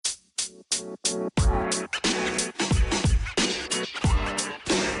Hey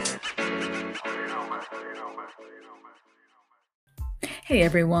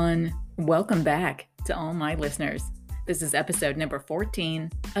everyone, welcome back to all my listeners. This is episode number 14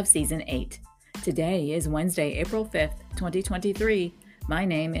 of season 8. Today is Wednesday, April 5th, 2023. My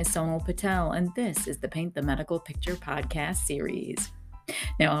name is Sonal Patel, and this is the Paint the Medical Picture podcast series.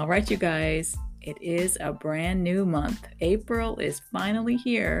 Now, all right, you guys, it is a brand new month. April is finally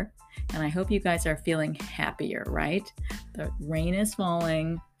here, and I hope you guys are feeling happier, right? The rain is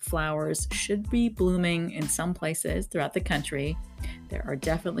falling, flowers should be blooming in some places throughout the country. There are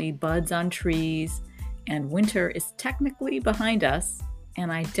definitely buds on trees, and winter is technically behind us,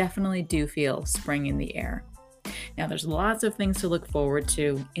 and I definitely do feel spring in the air. Now, there's lots of things to look forward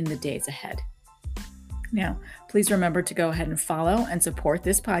to in the days ahead. Now, please remember to go ahead and follow and support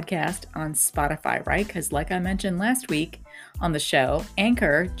this podcast on Spotify, right? Because like I mentioned last week on the show,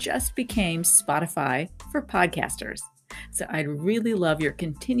 Anchor just became Spotify for podcasters. So I'd really love your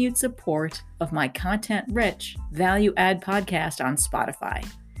continued support of my content-rich, value-add podcast on Spotify.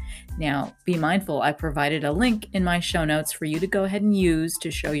 Now, be mindful, I provided a link in my show notes for you to go ahead and use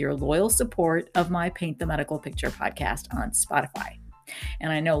to show your loyal support of my Paint the Medical Picture podcast on Spotify.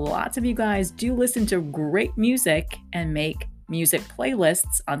 And I know lots of you guys do listen to great music and make music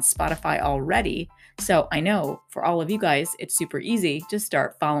playlists on Spotify already. So I know for all of you guys, it's super easy to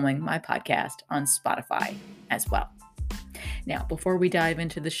start following my podcast on Spotify as well. Now, before we dive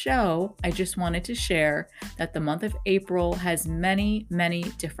into the show, I just wanted to share that the month of April has many, many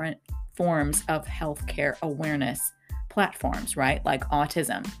different forms of healthcare awareness platforms, right? Like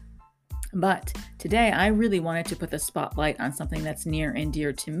autism. But today, I really wanted to put the spotlight on something that's near and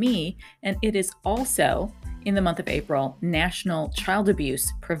dear to me, and it is also, in the month of April, National Child Abuse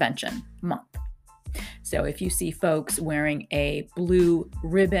Prevention Month. So if you see folks wearing a blue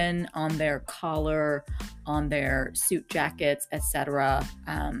ribbon on their collar, on their suit jackets, etc.,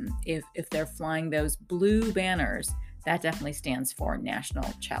 if they're flying those blue banners, that definitely stands for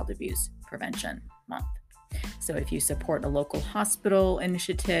National Child Abuse Prevention Month. So if you support a local hospital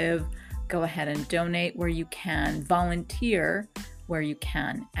initiative, go ahead and donate where you can, volunteer where you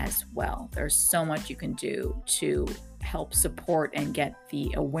can as well. There's so much you can do to help support and get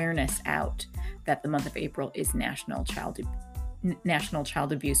the awareness out that the month of April is National Child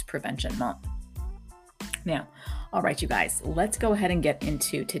Abuse Prevention Month. Now, all right, you guys, let's go ahead and get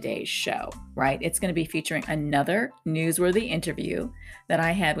into today's show, right? It's going to be featuring another newsworthy interview that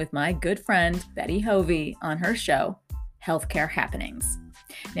I had with my good friend, Betty Hovey, on her show, Healthcare Happenings.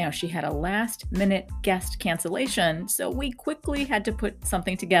 Now, she had a last-minute guest cancellation, so we quickly had to put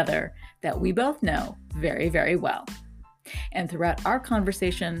something together that we both know very, very well. And throughout our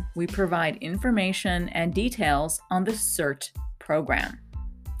conversation, we provide information and details on the CERT program.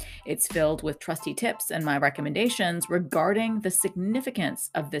 It's filled with Trusty tips and my recommendations regarding the significance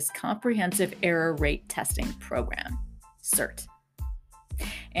of this comprehensive error rate testing program, CERT.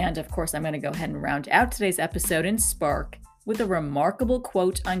 And of course, I'm going to go ahead and round out today's episode in Spark with a remarkable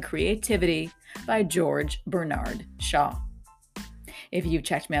quote on creativity by George Bernard Shaw. If you've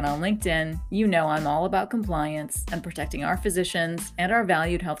checked me out on LinkedIn, you know I'm all about compliance and protecting our physicians and our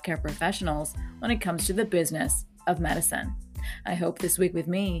valued healthcare professionals when it comes to the business of medicine. I hope this week with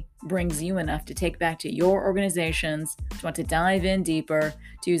me brings you enough to take back to your organizations, to want to dive in deeper,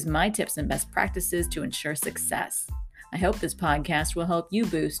 to use my tips and best practices to ensure success. I hope this podcast will help you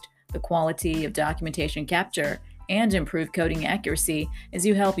boost the quality of documentation capture and improve coding accuracy as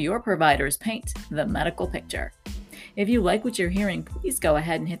you help your providers paint the medical picture. If you like what you're hearing, please go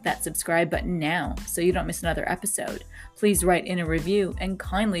ahead and hit that subscribe button now so you don't miss another episode. Please write in a review and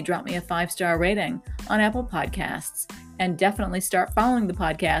kindly drop me a 5-star rating on Apple Podcasts, and definitely start following the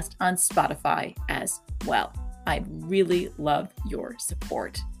podcast on Spotify as well. I'd really love your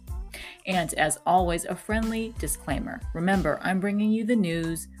support. And as always, a friendly disclaimer. Remember, I'm bringing you the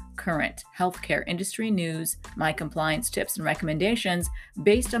news, current healthcare industry news, my compliance tips and recommendations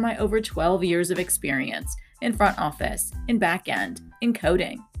based on my over 12 years of experience in front office, in back end, in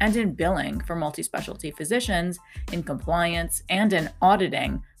coding, and in billing for multi-specialty physicians, in compliance, and in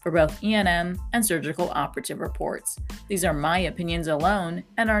auditing for both E&M and surgical operative reports. These are my opinions alone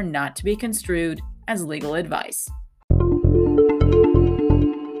and are not to be construed as legal advice.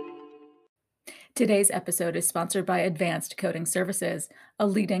 Today's episode is sponsored by Advanced Coding Services, a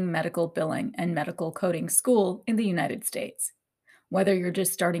leading medical billing and medical coding school in the United States. Whether you're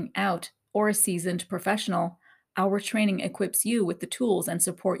just starting out or a seasoned professional, our training equips you with the tools and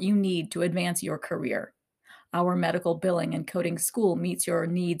support you need to advance your career. Our medical billing and coding school meets your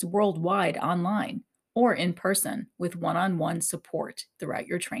needs worldwide online or in person with one-on-one support throughout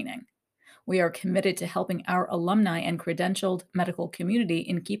your training. We are committed to helping our alumni and credentialed medical community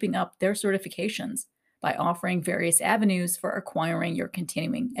in keeping up their certifications by offering various avenues for acquiring your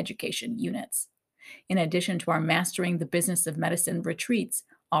continuing education units. In addition to our Mastering the Business of Medicine retreats,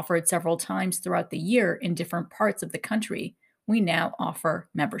 offered several times throughout the year in different parts of the country, we now offer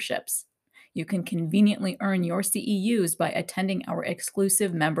memberships. You can conveniently earn your CEUs by attending our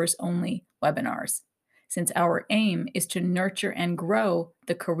exclusive members-only webinars. Since our aim is to nurture and grow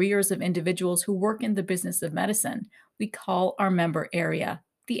the careers of individuals who work in the business of medicine, we call our member area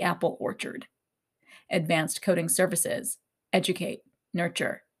the Apple Orchard. Advanced Coding Services, educate,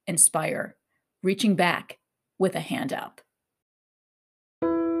 nurture, inspire, reaching back with a hand up.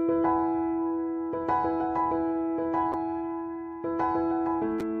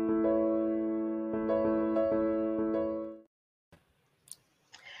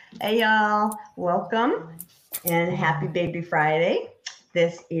 Hey y'all, welcome and happy Baby Friday.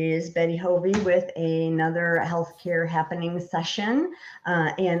 This is Betty Hovey with another healthcare happening session,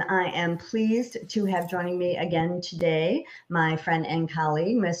 and I am pleased to have joining me again today my friend and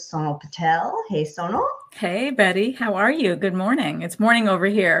colleague, Miss Sonal Patel. Hey Sonal. Hey Betty, how are you? Good morning. It's morning over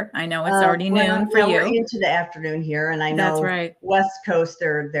here. I know it's already noon for you. We're into the afternoon here, and I know that's right. West Coast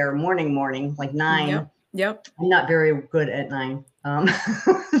they're morning like 9. Yep. I'm not very good at 9. So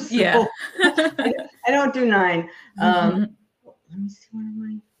yeah. I don't do 9. Let me see, where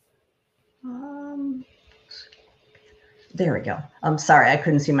am I? There we go. I'm sorry, I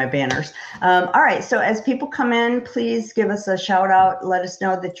couldn't see my banners. All right, so as people come in, please give us a shout out. Let us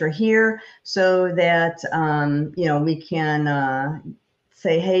know that you're here so that we can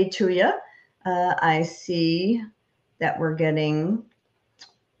say hey to you. I see that we're getting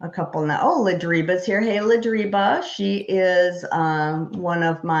a couple now. Oh, Ladriba's here. Hey, Ladriba. She is one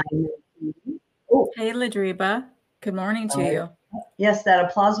of my. Oh. Hey, Ladriba. Good morning to you. Yes, that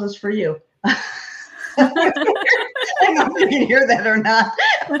applause was for you. I don't know if you can hear that or not.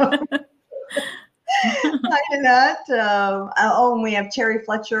 I did not. And we have Terry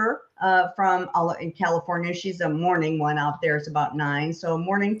Fletcher from in California. She's a morning one out there. It's about 9. So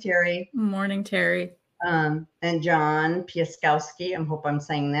morning, Terry. Morning, Terry. And John Piaskowski. I hope I'm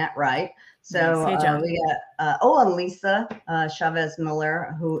saying that right. So nice. Hey, we got and Lisa Chavez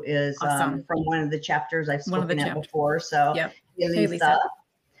Miller, who is awesome. from one of the chapters I've spoken at before. So yep. Hey, Lisa.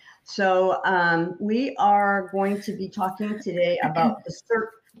 So we are going to be talking today about the CERT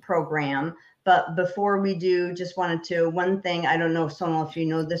program. But before we do, just wanted to, one thing, I don't know, Sonal, if you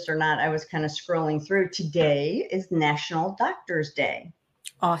know this or not, I was kind of scrolling through. Today is National Doctors Day.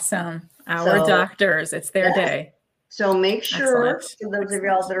 Awesome. Our doctors, it's their day. So make sure, for those of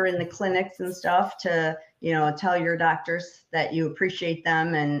y'all that are in the clinics and stuff, to tell your doctors that you appreciate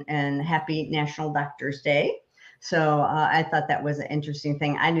them and happy National Doctors Day. So I thought that was an interesting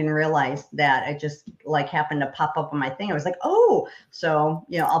thing. I didn't realize that. It just happened to pop up on my thing. I was like, oh, so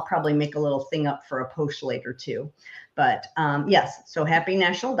I'll probably make a little thing up for a post later too. But yes, so happy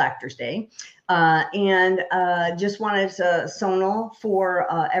National Doctors Day. And just wanted to, Sonal, for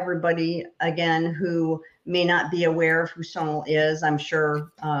everybody, again, who may not be aware of who Sonal is. I'm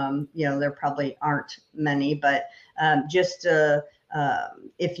sure, there probably aren't many, but just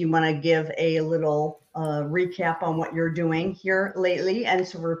if you want to give a little recap on what you're doing here lately. And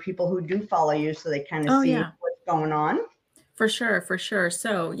so for people who do follow you, so they kind of see what's going on. For sure.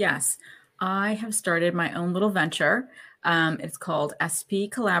 So yes, I have started my own little venture. It's called SP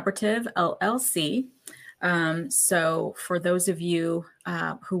Collaborative LLC. So for those of you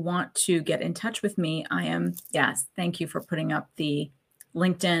who want to get in touch with me, thank you for putting up the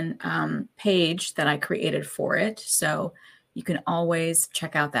LinkedIn page that I created for it. So you can always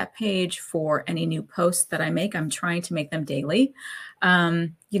check out that page for any new posts that I make. I'm trying to make them daily,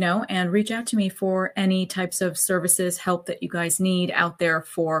 and reach out to me for any types of services, help that you guys need out there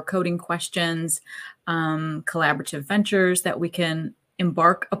for coding questions, collaborative ventures that we can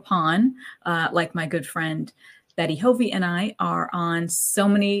embark upon, like my good friend Betty Hovey and I are on. So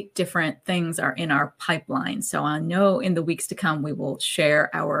many different things are in our pipeline. So I know in the weeks to come, we will share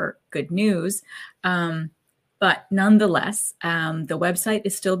our good news. But nonetheless, the website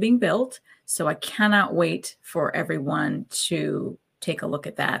is still being built. So I cannot wait for everyone to take a look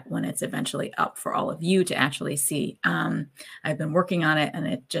at that when it's eventually up for all of you to actually see. I've been working on it and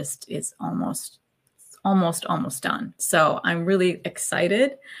it just is almost done. So I'm really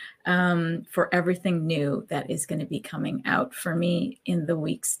excited for everything new that is going to be coming out for me in the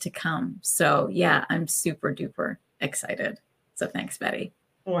weeks to come. So yeah, I'm super duper excited. So thanks, Betty.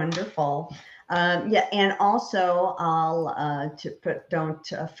 Wonderful. And also I'll don't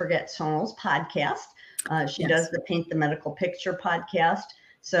forget Sonal's podcast. She does the Paint the Medical Picture podcast.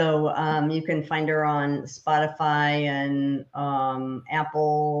 So you can find her on Spotify and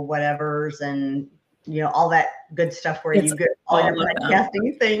Apple whatevers and all that good stuff where you get all your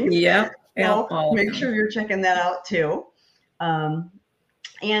podcasting things. Yep. So make sure you're checking that out too.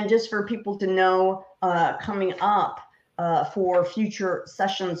 And just for people to know, coming up for future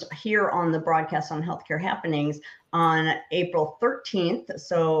sessions here on the broadcast on Healthcare Happenings on April 13th.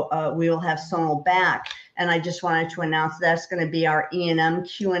 So we will have Sonal back. And I just wanted to announce that's going to be our E&M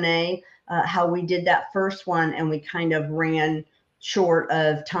Q&A, how we did that first one. And we kind of ran short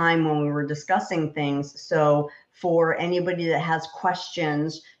of time when we were discussing things. So for anybody that has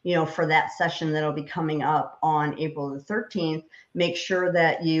questions, for that session that'll be coming up on April the 13th, make sure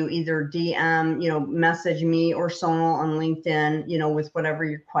that you either DM, message me or Sonal on LinkedIn, with whatever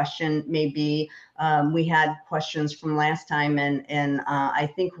your question may be. We had questions from last time and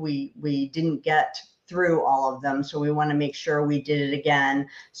I think we didn't get through all of them. So we want to make sure we did it again.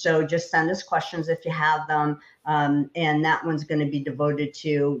 So just send us questions if you have them. And that one's going to be devoted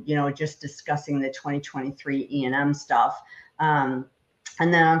to, just discussing the 2023 E&M stuff. And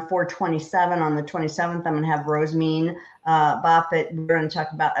then on 4/27, on the 27th, I'm going to have Rosemeen Boppet. We're going to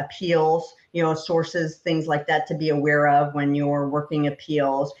talk about appeals, sources, things like that to be aware of when you're working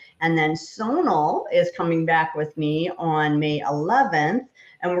appeals. And then Sonal is coming back with me on May 11th.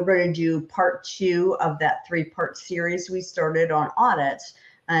 And we're going to do part 2 of that 3-part series we started on audits.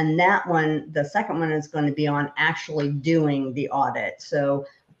 And that one, the second one, is going to be on actually doing the audit. So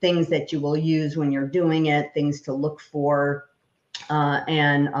things that you will use when you're doing it, things to look for,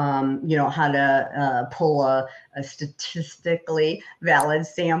 and how to pull a statistically valid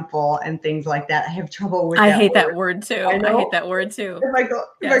sample and things like that. I have trouble with that. I hate that word too. I hate that word too. If I go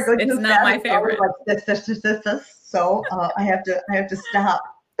it's not my favorite. Like this. So I have to stop.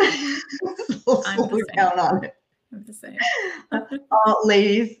 Slow down on it. I'm the same.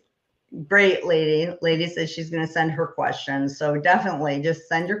 Ladies, great lady. Lady says she's going to send her questions. So definitely just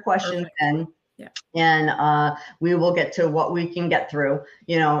send your questions in. Yeah. And we will get to what we can get through,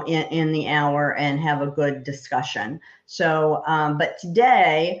 in the hour and have a good discussion. So, but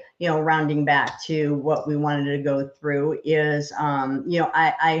today, rounding back to what we wanted to go through is,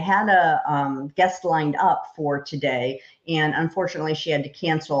 I had a guest lined up for today, and unfortunately she had to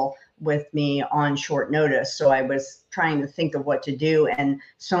cancel with me on short notice. So I was trying to think of what to do. And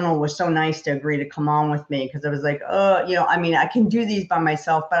Sonal was so nice to agree to come on with me, because I was like, I can do these by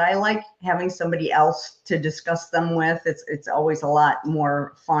myself, but I like having somebody else to discuss them with. It's always a lot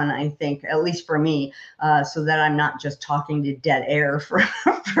more fun, I think, at least for me, so that I'm not just talking to dead air for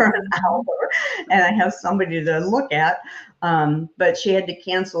an hour and I have somebody to look at. But she had to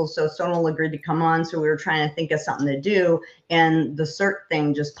cancel, so Sonal agreed to come on. So we were trying to think of something to do, and the CERT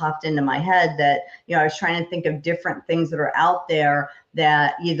thing just popped into my head that, I was trying to think of different things that are out there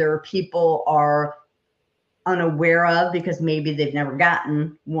that either people are unaware of because maybe they've never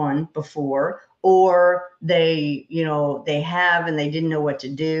gotten one before, or they have and they didn't know what to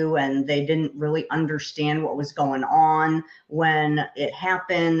do and they didn't really understand what was going on when it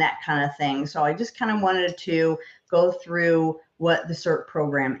happened, that kind of thing. So I just kind of wanted to go through what the CERT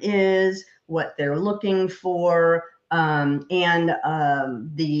program is, what they're looking for, and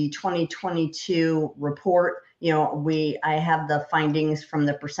the 2022 report. I have the findings from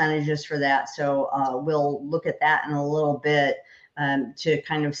the percentages for that. So we'll look at that in a little bit to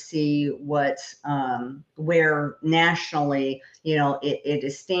kind of see what, where nationally, it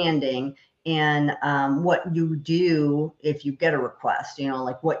is standing, and what you do if you get a request,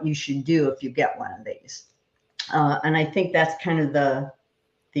 like what you should do if you get one of these. And I think that's kind of the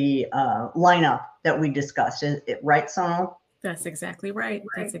lineup that we discussed. Is it right, Sonal? That's exactly right.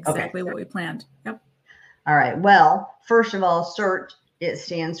 That's exactly what we planned. Yep. All right. Well, first of all, CERT, it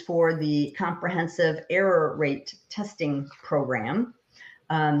stands for the Comprehensive Error Rate Testing Program.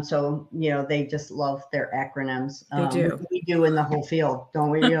 So, they just love their acronyms. They do. We do in the whole field,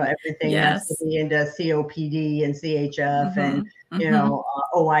 don't we? Everything has to be into COPD and CHF and,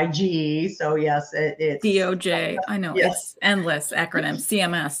 OIG. So, yes, it's DOJ. I know. Yes. It's endless acronyms.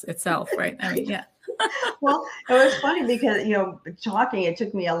 CMS itself, right? I mean, yeah. Well, it was funny because, it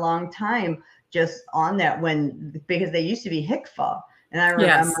took me a long time just on that because they used to be HCFA. And I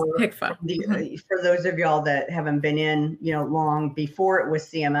remember HCFA. For those of y'all that haven't been in, long before it was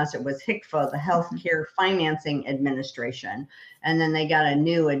CMS, it was HCFA, the Healthcare Financing Administration. And then they got a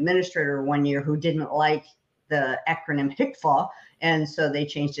new administrator one year who didn't like the acronym HCFA. And so they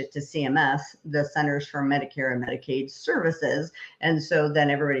changed it to CMS, the Centers for Medicare and Medicaid Services. And so then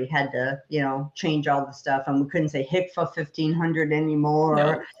everybody had to, change all the stuff. And we couldn't say HCFA 1500 anymore.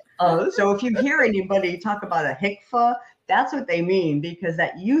 No. So if you hear anybody talk about a HCFA, that's what they mean, because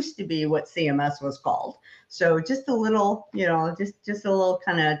that used to be what CMS was called. So just a little, just a little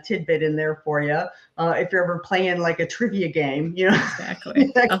kind of tidbit in there for you. If you're ever playing like a trivia game,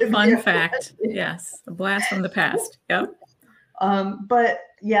 Exactly. A fun fact. Yes. A blast from the past. Yep. But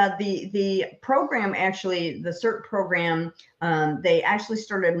yeah, the program actually, the CERT program, they actually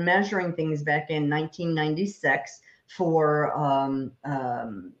started measuring things back in 1996 for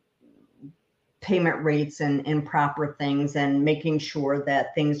payment rates and improper things, and making sure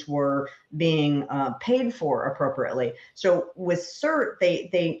that things were being paid for appropriately. So with CERT,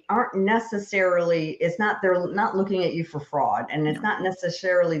 they aren't necessarily, they're not looking at you for fraud, and it's not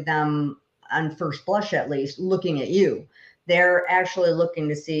necessarily them, on first blush at least, looking at you. They're actually looking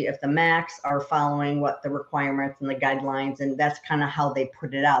to see if the MACs are following what the requirements and the guidelines, and that's kind of how they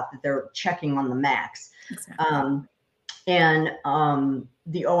put it out, that they're checking on the MACs. Exactly.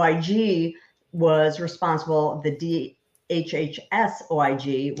 The OIG was responsible, the DHHS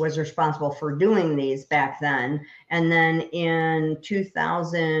OIG was responsible for doing these back then. And then in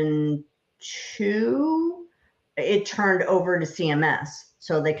 2002, it turned over to CMS.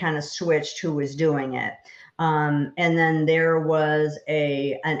 So they kind of switched who was doing it. And then there was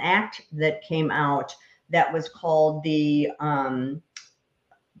an act that came out that was called the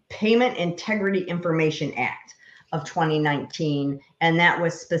Payment Integrity Information Act of 2019. And that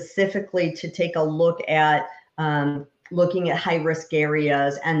was specifically to take a look at looking at high risk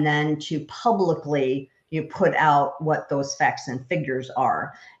areas, and then to publicly put out what those facts and figures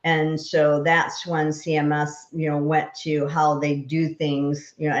are. And so that's when CMS, went to how they do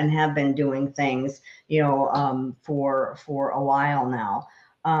things, and have been doing things, for a while now.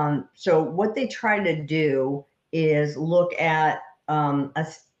 So what they try to do is look at a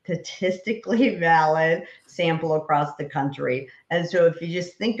statistically valid sample across the country. And so if you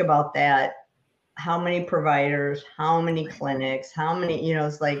just think about that, how many providers, how many clinics, how many,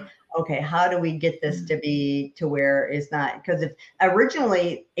 it's like, okay, how do we get this to be to where it's not? Because if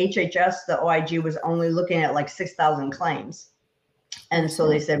originally HHS, the OIG was only looking at like 6,000 claims. And so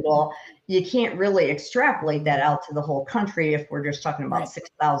they said, well, you can't really extrapolate that out to the whole country if we're just talking about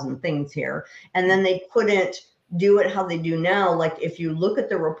 6,000 things here. And then they couldn't do it how they do now. Like if you look at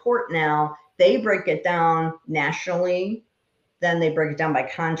the report now, they break it down nationally, then they break it down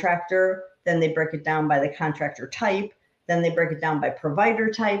by contractor, then they break it down by the contractor type, then they break it down by provider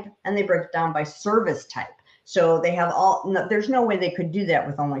type, and they break it down by service type. So they have there's no way they could do that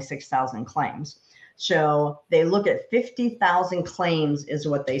with only 6,000 claims. So they look at 50,000 claims is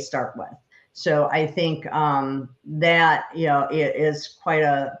what they start with. So I think that, it is quite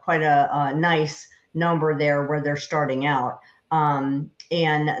a nice number there where they're starting out. And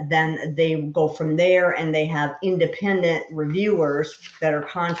then they go from there, and they have independent reviewers that are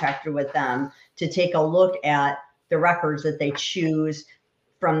contracted with them to take a look at the records that they choose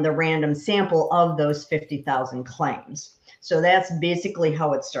from the random sample of those 50,000 claims. So that's basically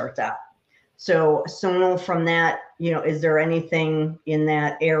how it starts out. So Sonal, from that, is there anything in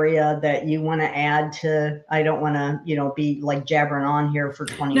that area that you want to add to? I don't want to, be like jabbering on here for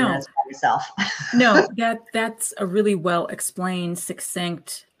 20 minutes by myself. No, that's a really well explained,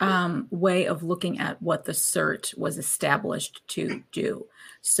 succinct way of looking at what the CERT was established to do.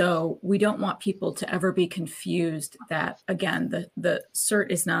 So we don't want people to ever be confused that, again, the CERT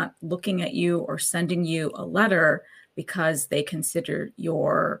is not looking at you or sending you a letter because they consider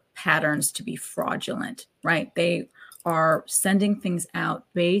your patterns to be fraudulent, right? They are sending things out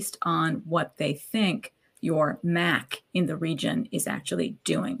based on what they think your MAC in the region is actually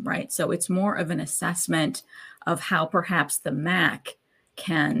doing, right? So it's more of an assessment of how perhaps the MAC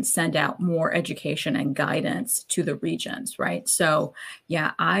can send out more education and guidance to the regions, right? So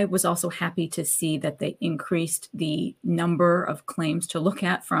yeah, I was also happy to see that they increased the number of claims to look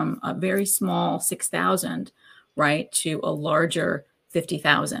at from a very small 6,000, right, to a larger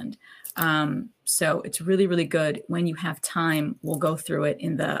 50,000. So it's really, really good. When you have time, we'll go through it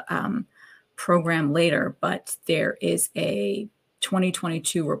in the program later, but there is a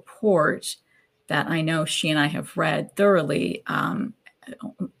 2022 report that I know she and I have read thoroughly,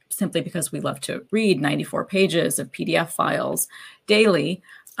 simply because we love to read 94 pages of PDF files daily.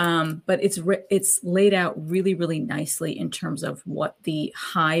 But it's laid out really, really nicely in terms of what the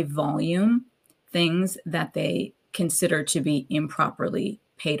high volume things that they consider to be improperly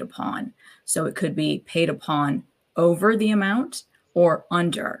paid upon. So it could be paid upon over the amount or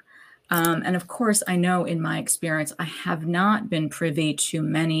under. And of course, I know in my experience, I have not been privy to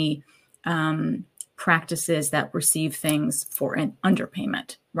many practices that receive things for an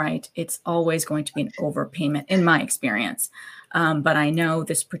underpayment, right? It's always going to be an overpayment in my experience. But I know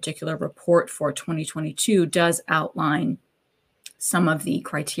this particular report for 2022 does outline some of the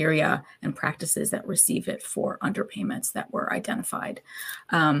criteria and practices that receive it for underpayments that were identified.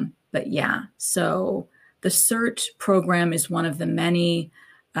 But yeah, so the CERT program is one of the many,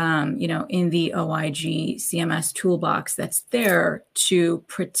 in the OIG CMS toolbox that's there to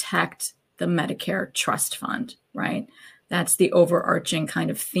protect the Medicare trust fund, right? That's the overarching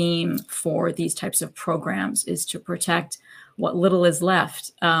kind of theme for these types of programs, is to protect what little is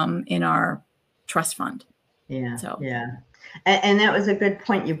left in our trust fund. Yeah. So. Yeah. And that was a good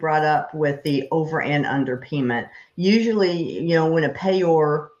point you brought up with the over and under payment. Usually, when a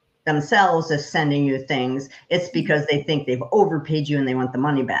payor themselves is sending you things, it's because they think they've overpaid you and they want the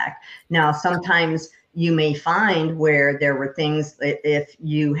money back. Now, sometimes you may find where there were things, if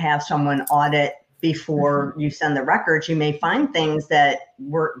you have someone audit before you send the records, you may find things that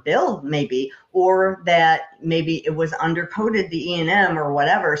weren't billed maybe, or that maybe it was undercoded, the E&M or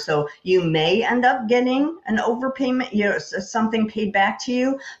whatever. So you may end up getting an overpayment, something paid back to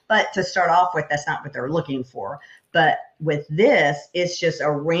you. But to start off with, that's not what they're looking for. But with this, it's just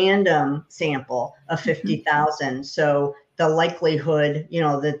a random sample of 50,000. So the likelihood,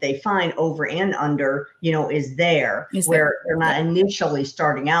 that they find over and under, is there, where they're not initially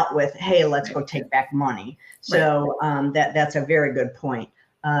starting out with, hey, let's go take back money. So that's a very good point.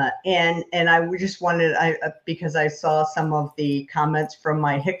 And I just wanted, because I saw some of the comments from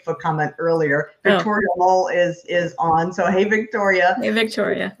my HICFA comment earlier. Victoria Lowell is on. So hey, Victoria. Hey,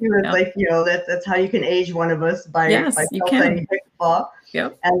 Victoria. She was like, that's how you can age one of us by saying HICFA.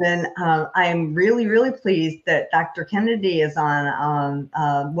 Yep. And then I'm really, really pleased that Dr. Kennedy is on.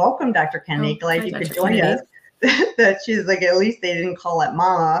 Welcome, Dr. Kennedy. Glad you could join us. That she's like, at least they didn't call it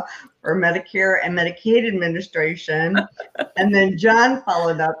mama, or Medicare and Medicaid administration. And then John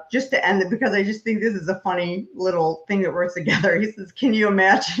followed up just to end it, because I just think this is a funny little thing that works together. He says, can you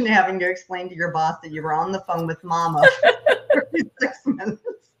imagine having to explain to your boss that you were on the phone with mama for 6 minutes?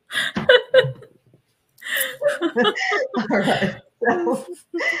 All right. So,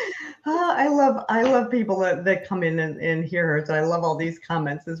 I love people that come in and hear her. So I love all these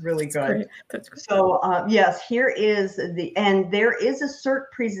comments. It's really good. That's great. So yes, here is there is a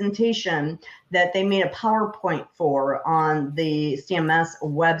CERT presentation that they made a PowerPoint for on the CMS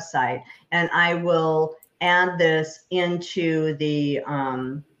website, and I will add this into the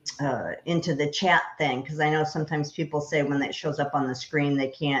chat thing, because I know sometimes people say when that shows up on the screen they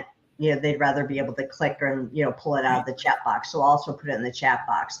can't. They'd rather be able to click and, pull it out of the chat box. So I'll also put it in the chat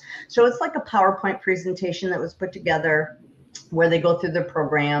box. So it's like a PowerPoint presentation that was put together where they go through the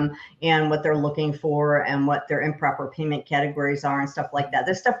program and what they're looking for and what their improper payment categories are and stuff like that.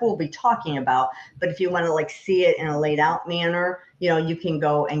 This stuff we'll be talking about, but if you want to see it in a laid out manner, you can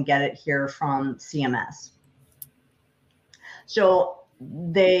go and get it here from CMS. So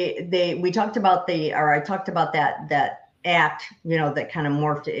I talked about that act, that kind of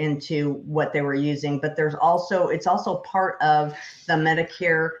morphed into what they were using, but it's also part of the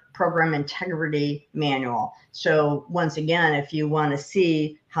Medicare Program Integrity Manual. So once again, if you want to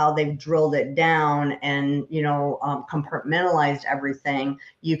see how they've drilled it down and, compartmentalized everything,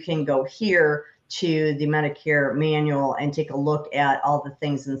 you can go here to the Medicare manual and take a look at all the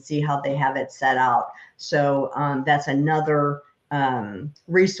things and see how they have it set out. So that's another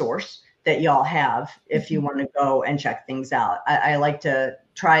resource that y'all have if you want to go and check things out. I like to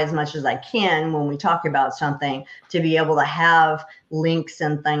try as much as I can when we talk about something to be able to have links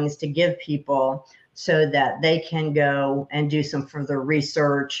and things to give people so that they can go and do some further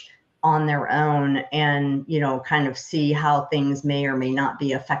research on their own and, kind of see how things may or may not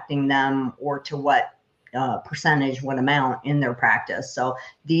be affecting them, or to what percentage, what amount in their practice. So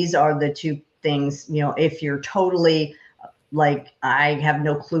these are the two things, if you're totally I have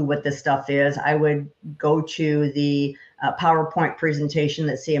no clue what this stuff is, I would go to the PowerPoint presentation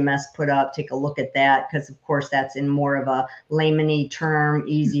that CMS put up, take a look at that, because of course that's in more of a layman-y term,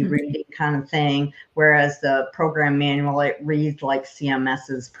 easy reading kind of thing, whereas the program manual, it reads like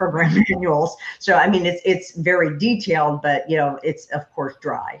CMS's program manuals. So I mean, it's very detailed, but it's of course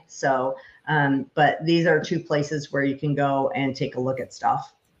dry. So but these are two places where you can go and take a look at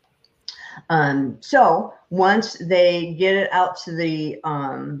stuff. So once they get it out to the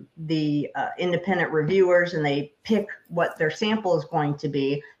independent reviewers and they pick what their sample is going to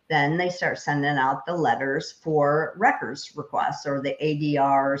be, then they start sending out the letters for records requests, or the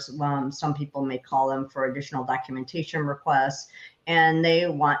ADRs. Some people may call them for additional documentation requests. and they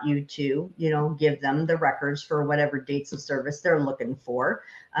want you to, give them the records for whatever dates of service they're looking for.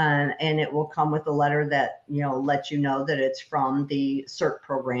 And it will come with a letter that, lets you know that it's from the CERT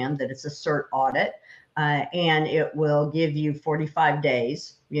program, that it's a CERT audit. And it will give you 45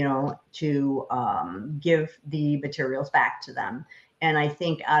 days, to give the materials back to them. And I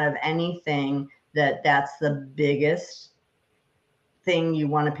think out of anything, that's the biggest thing you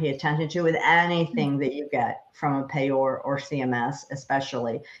want to pay attention to with anything that you get from a payor or CMS,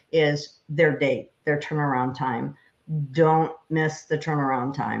 especially, is their date, their turnaround time. Don't miss the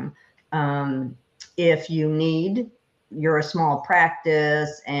turnaround time. If you're a small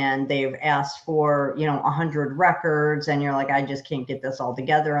practice and they've asked for, 100 records, and you're like, I just can't get this all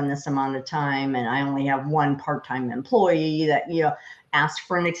together in this amount of time, and I only have one part-time employee, that, ask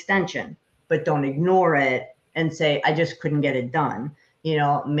for an extension, but don't ignore it and say, I just couldn't get it done.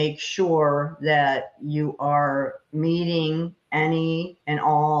 Make sure that you are meeting any and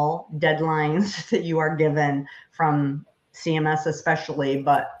all deadlines that you are given from CMS especially,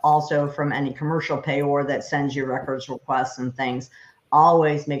 but also from any commercial payor that sends you records requests and things.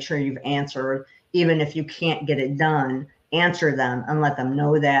 Always make sure you've answered. Even if you can't get it done, answer them and let them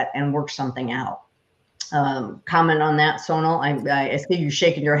know that, and work something out. Comment on that, Sonal? I see you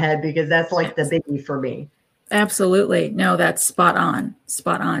shaking your head, because that's like the biggie for me. Absolutely. No, that's spot on.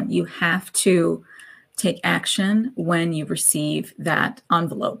 Spot on. You have to take action when you receive that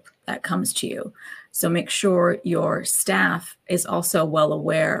envelope that comes to you. So make sure your staff is also well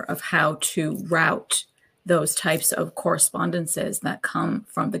aware of how to route those types of correspondences that come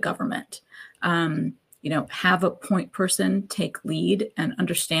from the government. Have a point person take lead and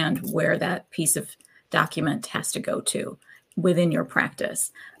understand where that piece of document has to go to within your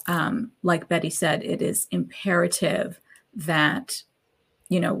practice. Like Betty said, it is imperative that,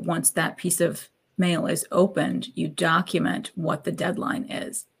 once that piece of mail is opened, you document what the deadline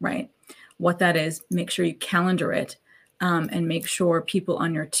is, right? What that is, make sure you calendar it, and make sure people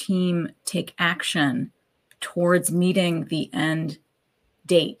on your team take action towards meeting the end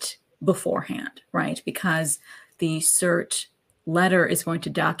date beforehand, right? Because the CERT letter is going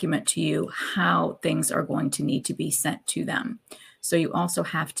to document to you how things are going to need to be sent to them. So you also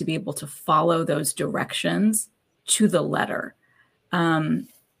have to be able to follow those directions to the letter.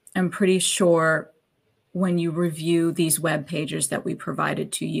 I'm pretty sure when you review these web pages that we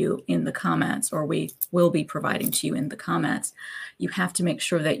provided to you in the comments, or we will be providing to you in the comments, you have to make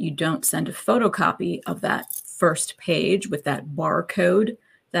sure that you don't send a photocopy of that first page with that barcode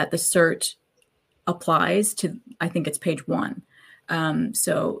that the CERT applies to. I think it's page 1.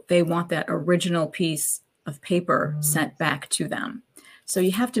 So they want that original piece of paper sent back to them. So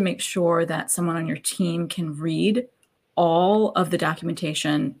you have to make sure that someone on your team can read all of the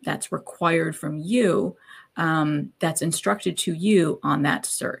documentation that's required from you, that's instructed to you on that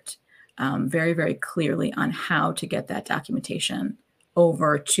CERT, very, very clearly on how to get that documentation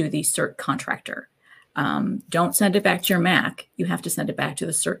over to the CERT contractor. Don't send it back to your Mac. You have to send it back to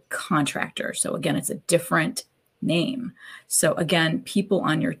the CERT contractor. So again, it's a different name. So again, people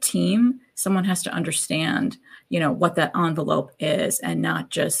on your team, someone has to understand, what that envelope is, and not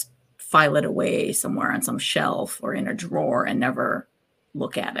just file it away somewhere on some shelf or in a drawer and never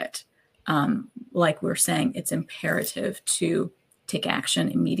look at it. Like we're saying, it's imperative to take action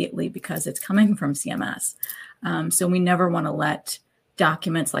immediately because it's coming from CMS. So we never want to let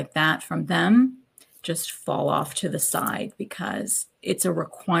documents like that from them just fall off to the side, because it's a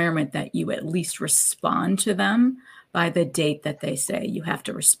requirement that you at least respond to them by the date that they say you have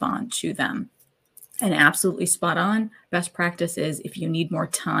to respond to them. And absolutely spot on. Best practice is, if you need more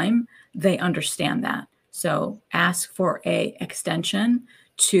time, they understand that. So ask for a extension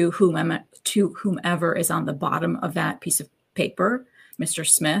to whomever is on the bottom of that piece of paper, Mr.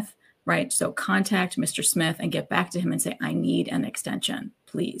 Smith, right? So contact Mr. Smith and get back to him and say, I need an extension,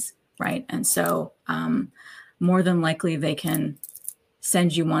 please, right? And so more than likely they can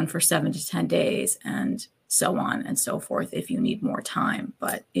send you one for 7 to 10 days and so on and so forth if you need more time.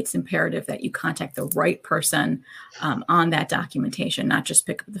 But it's imperative that you contact the right person on that documentation, not just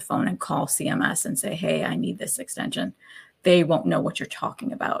pick up the phone and call CMS and say, hey, I need this extension. They won't know what you're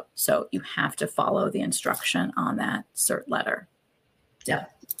talking about. So you have to follow the instruction on that CERT letter. Yeah,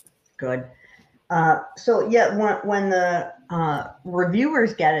 good. So yeah, when the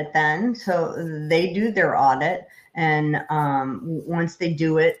reviewers get it then, so they do their audit, and once they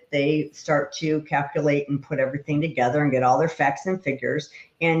do it, they start to calculate and put everything together and get all their facts and figures.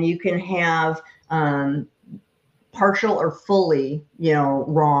 And you can have partial or fully,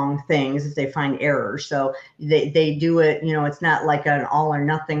 wrong things if they find errors. So they do it, it's not like an all or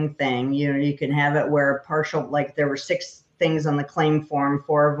nothing thing. You can have it where partial, like there were 6 things on the claim form.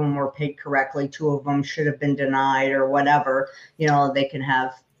 4 of them were paid correctly. 2 of them should have been denied or whatever. They can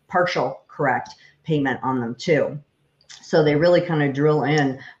have partial correct payment on them too. So they really kind of drill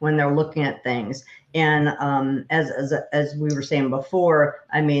in when they're looking at things. And as we were saying before,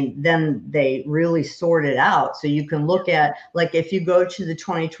 then they really sort it out. So you can look at, like, if you go to the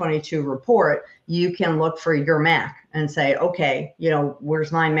 2022 report, you can look for your MAC and say, okay,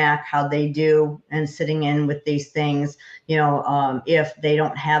 where's my MAC, how they do, and sitting in with these things, if they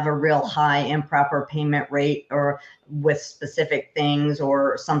don't have a real high improper payment rate or with specific things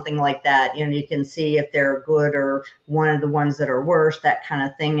or something like that, you can see if they're good or one of the ones that are worse, that kind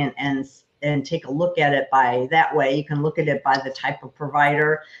of thing, and take a look at it by that way. You can look at it by the type of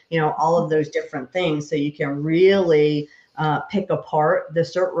provider, all of those different things. So you can really pick apart the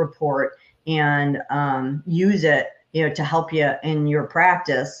CERT report and use it, to help you in your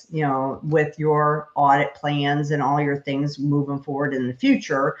practice, with your audit plans and all your things moving forward in the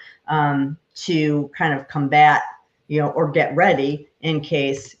future, to kind of combat, or get ready in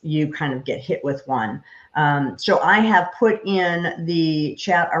case you kind of get hit with one. So I have put in the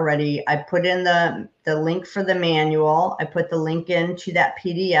chat already. I put in the link for the manual. I put the link into that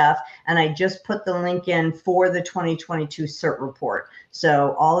PDF, and I just put the link in for the 2022 CERT report.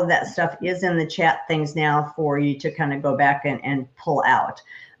 So all of that stuff is in the chat things now for you to kind of go back and pull out.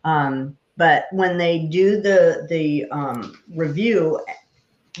 But when they do the review,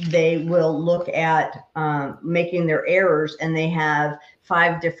 they will look at making their errors, and they have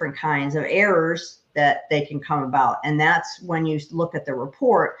 5 different kinds of errors that they can come about. And that's when you look at the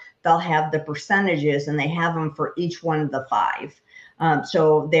report, they'll have the percentages, and they have them for each one of the 5.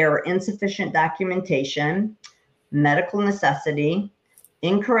 So they're insufficient documentation, medical necessity,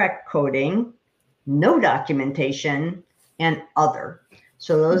 incorrect coding, no documentation, and other.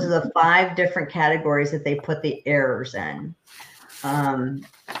 So those are the 5 different categories that they put the errors in.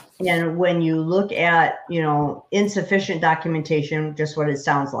 And when you look at, insufficient documentation, just what it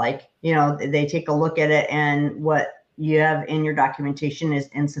sounds like, they take a look at it, and what you have in your documentation is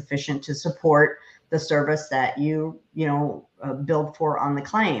insufficient to support the service that you billed for on the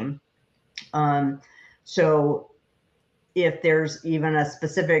claim. So if there's even a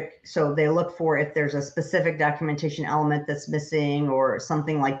specific, so they look for if there's a specific documentation element that's missing or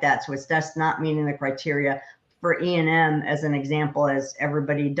something like that. So it's just not meeting the criteria. For E&M, as an example, as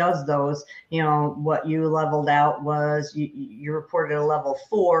everybody does those, what you leveled out was you reported a level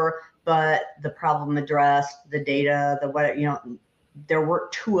 4, but the problem addressed, the data, there were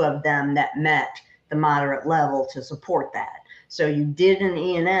 2 of them that met the moderate level to support that. So you did an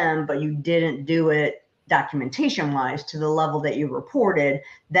E&M, but you didn't do it documentation wise to the level that you reported.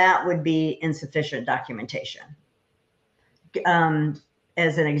 That would be insufficient documentation.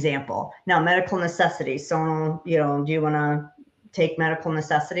 As an example. Now, medical necessity. So, do you want to take medical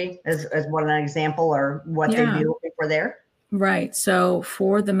necessity as one example, or what they'd be looking for there? Right. So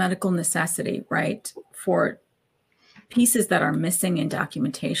for the medical necessity, right, for pieces that are missing in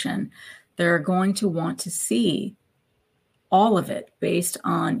documentation, they're going to want to see all of it based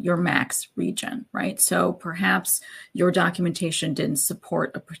on your max region, right? So perhaps your documentation didn't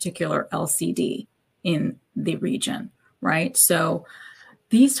support a particular LCD in the region, right? So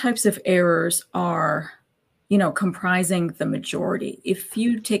these types of errors are, comprising the majority. If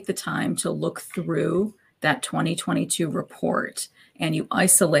you take the time to look through that 2022 report and you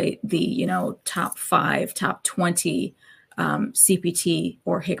isolate the, top 5, top 20 CPT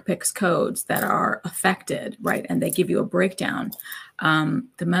or HCPCS codes that are affected, right? And they give you a breakdown.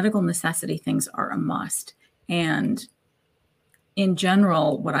 The medical necessity things are a must. And in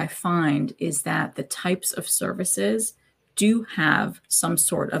general, what I find is that the types of services do have some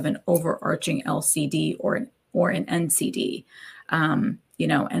sort of an overarching LCD or an NCD,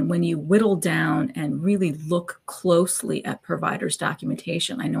 and when you whittle down and really look closely at providers'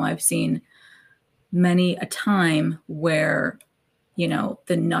 documentation, I know I've seen many a time where,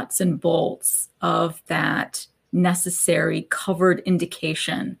 the nuts and bolts of that necessary covered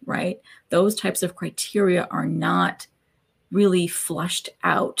indication, right? Those types of criteria are not really flushed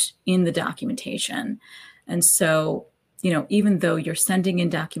out in the documentation. And so, even though you're sending in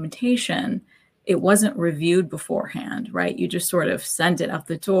documentation, it wasn't reviewed beforehand, right? You just sort of send it out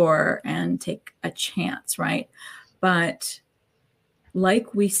the door and take a chance, right? But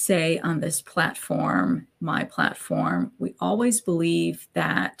like we say on this platform, my platform, we always believe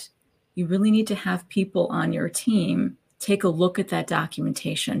that you really need to have people on your team take a look at that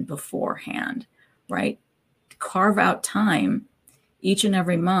documentation beforehand, right? Carve out time each and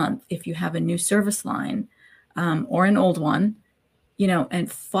every month if you have a new service line, or an old one,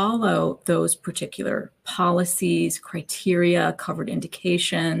 and follow those particular policies, criteria, covered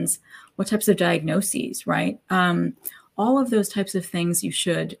indications, what types of diagnoses, right? All of those types of things you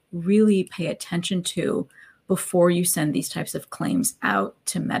should really pay attention to before you send these types of claims out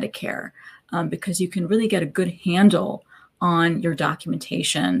to Medicare, because you can really get a good handle on your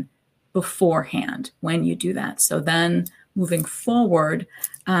documentation beforehand when you do that. So then moving forward,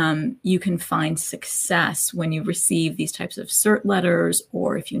 you can find success when you receive these types of CERT letters,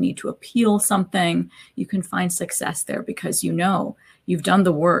 or if you need to appeal something, you can find success there because you've done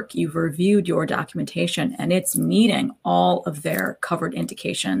the work, you've reviewed your documentation, and it's meeting all of their covered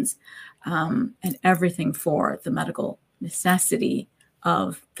indications, and everything for the medical necessity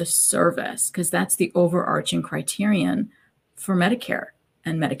of the service, because that's the overarching criterion for Medicare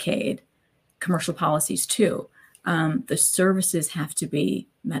and Medicaid, commercial policies too. The services have to be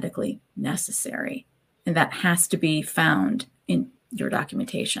medically necessary, and that has to be found in your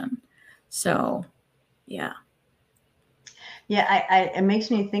documentation. So, yeah. Yeah, it makes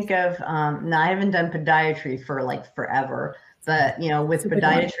me think of, now I haven't done podiatry for like forever, but, with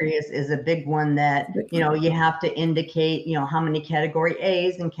podiatry is a big one that, you have to indicate, how many category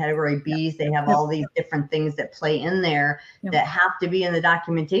A's and category B's, they have all these different things that play in there that have to be in the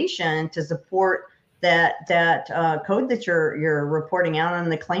documentation to support that code that you're reporting out on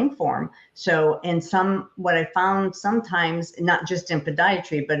the claim form. So what I found sometimes, not just in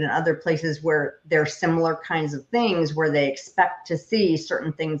podiatry, but in other places where there's similar kinds of things where they expect to see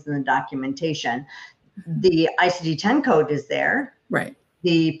certain things in the documentation. The ICD-10 code is there, right?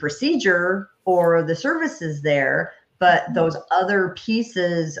 The procedure or the service is there, but those other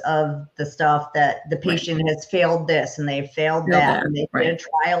pieces of the stuff that the patient has failed this and they failed that, and they did a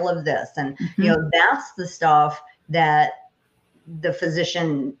trial of this. And, that's the stuff that the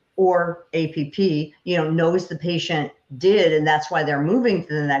physician or APP, knows the patient did. And that's why they're moving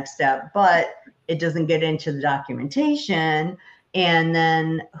to the next step, but it doesn't get into the documentation. And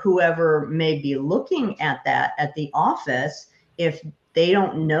then whoever may be looking at that at the office, if they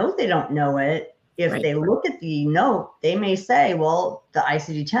don't know it, if they look at the note, they may say, well, the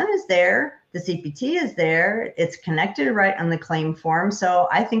ICD-10 is there, the CPT is there, it's connected right on the claim form, so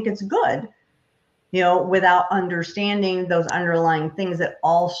I think it's good, without understanding those underlying things that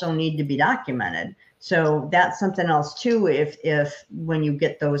also need to be documented. So that's something else too. If when you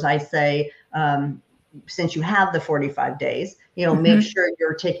get those, I say, since you have the 45 days, make sure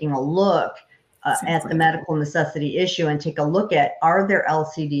you're taking a look at the medical necessity issue and take a look at, are there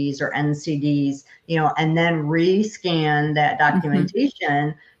LCDs or NCDs, and then rescan that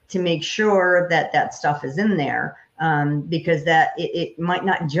documentation to make sure that that stuff is in there. Because that it might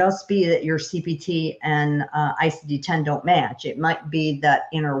not just be that your CPT and ICD-10 don't match. It might be that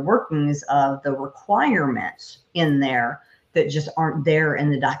inner workings of the requirements in there that just aren't there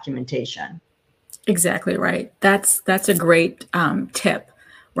in the documentation. Exactly right. That's a great tip.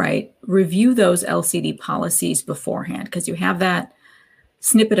 Right? Review those LCD policies beforehand, because you have that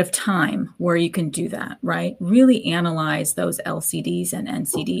snippet of time where you can do that, right? Really analyze those LCDs and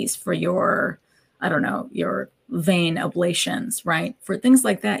NCDs for your vein ablations, right? For things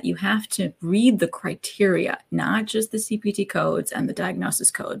like that, you have to read the criteria, not just the CPT codes and the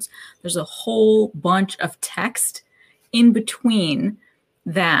diagnosis codes. There's a whole bunch of text in between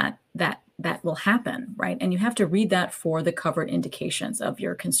that will happen, right? And you have to read that for the covered indications of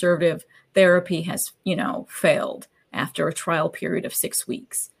your conservative therapy has, failed after a trial period of 6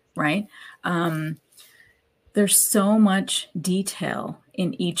 weeks, right? There's so much detail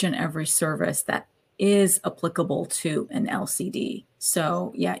in each and every service that is applicable to an LCD.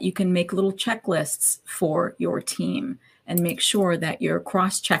 So yeah, you can make little checklists for your team and make sure that you're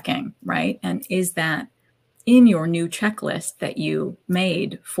cross-checking, right? And is that in your new checklist that you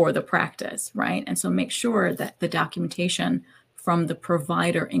made for the practice, right? And so make sure that the documentation from the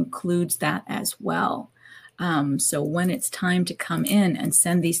provider includes that as well. So when it's time to come in and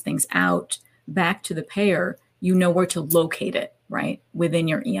send these things out back to the payer, you know where to locate it, right? Within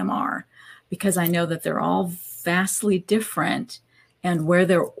your EMR, because I know that they're all vastly different, and where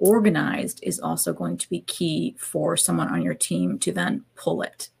they're organized is also going to be key for someone on your team to then pull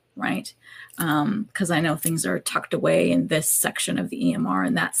it, right? Because I know things are tucked away in this section of the EMR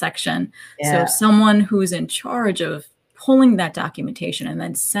and that section. So someone who's in charge of pulling that documentation and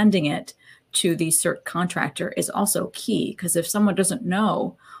then sending it to the CERT contractor is also key, because if someone doesn't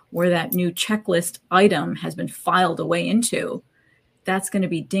know where that new checklist item has been filed away into, that's going to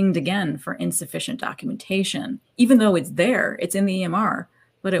be dinged again for insufficient documentation, even though it's there, it's in the EMR,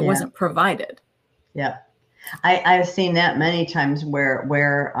 but it wasn't provided. Yeah. I've seen that many times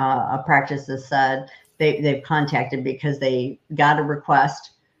where a practice has said, they've contacted because they got a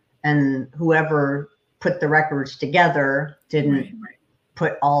request, and whoever put the records together didn't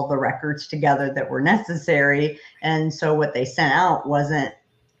put all the records together that were necessary. And so what they sent out wasn't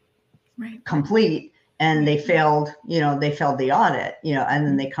complete, and they failed, they failed the audit, and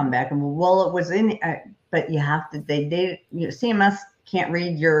then they come back and, well, it was in, but you have to, CMS can't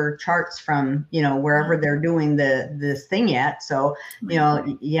read your charts from, wherever they're doing this thing at. So,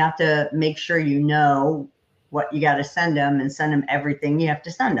 you have to make sure what you got to send them, and send them everything you have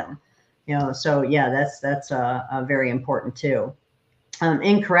to send them. So yeah, that's very important too.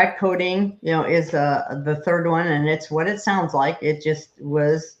 Incorrect coding, is the third one, and it's what it sounds like. It just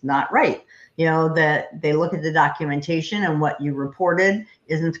was not right. That they look at the documentation, and what you reported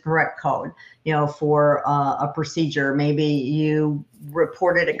isn't the correct code. For a procedure, maybe you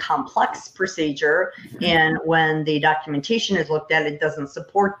reported a complex procedure, and when the documentation is looked at, it doesn't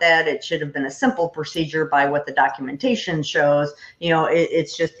support that. It should have been a simple procedure by what the documentation shows.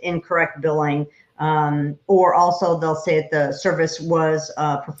 It's just incorrect billing. Or also they'll say that the service was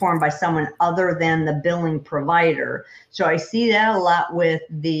performed by someone other than the billing provider. So I see that a lot with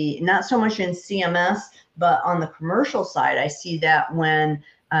not so much in CMS, but on the commercial side, I see that when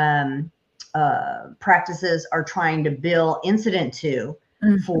practices are trying to bill incident to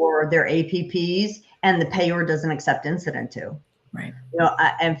for their APPs, and the payer doesn't accept incident to. Right.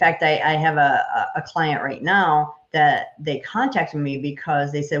 In fact, I have a client right now that they contacted me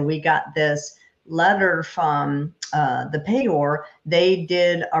because they said, we got this letter from the payor. They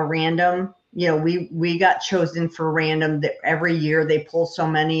did a random, we got chosen for random. That every year they pull so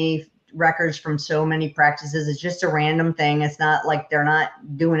many records from so many practices. It's just a random thing. It's not like they're not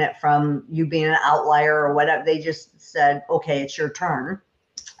doing it from you being an outlier or whatever. They just said, okay, it's your turn.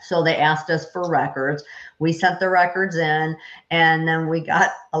 So they asked us for records. We sent the records in, and then we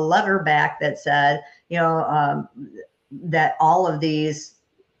got a letter back that said, that all of these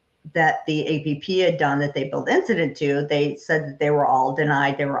that the APP had done that they billed incident to, they said that they were all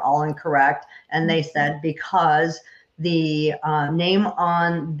denied. They were all incorrect. And they said because the name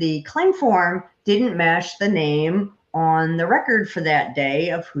on the claim form didn't match the name on the record for that day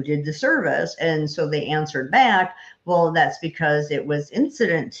of who did the service. And so they answered back, well, that's because it was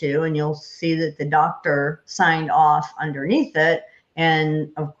incident to, and you'll see that the doctor signed off underneath it.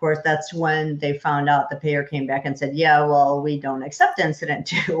 And of course, that's when they found out. The payer came back and said, yeah, well, we don't accept incident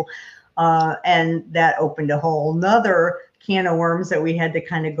to. And that opened a whole nother can of worms that we had to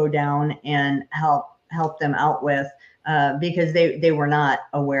kind of go down and help them out with, because they were not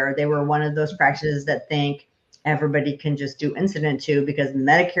aware. They were one of those practices that think everybody can just do incident to because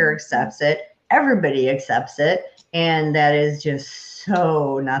Medicare accepts it, everybody accepts it. And that is just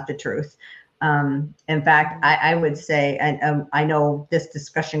so not the truth. In fact, I would say, and I know this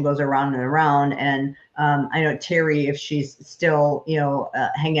discussion goes around and around, and I know Terry, if she's still,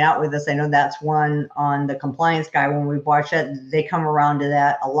 hanging out with us, I know that's one on the compliance guy. When we watch it, they come around to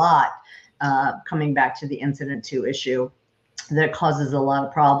that a lot, coming back to the incident to issue that causes a lot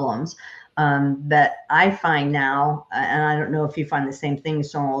of problems. That I find now, and I don't know if you find the same thing,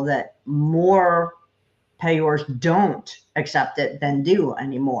 Sonal, that more payors don't accept it than do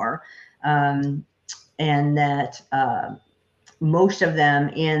anymore. And that most of them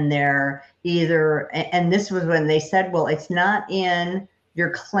in their and this was when they said, well, it's not in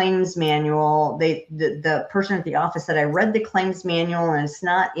your claims manual. The person at the office said, I read the claims manual and it's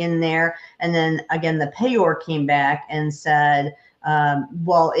not in there. And then again, the payor came back and said,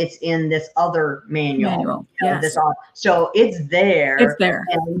 well, it's in this other manual. Yes. So it's there. It's there.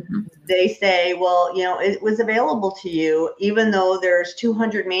 And they say, well, it was available to you, even though there's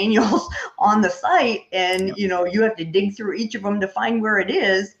 200 manuals on the site, and you have to dig through each of them to find where it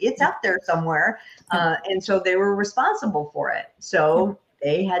is. It's out there somewhere. And so they were responsible for it. So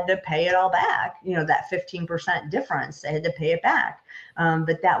they had to pay it all back. That 15% difference, they had to pay it back.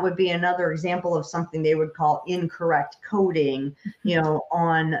 But that would be another example of something they would call incorrect coding,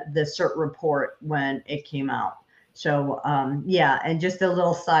 on the CERT report when it came out. So, yeah, and just a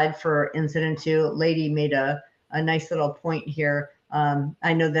little side for incident to, lady made a nice little point here.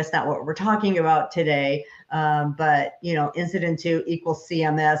 I know that's not what we're talking about today, but incident to equals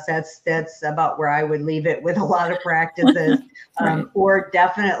CMS. That's about where I would leave it with a lot of practices. Or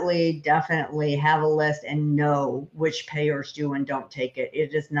definitely have a list and know which payers do and don't take it.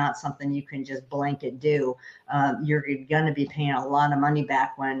 It is not something you can just blanket do. You're going to be paying a lot of money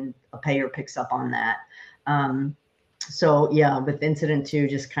back when a payer picks up on that. So yeah, with incident to,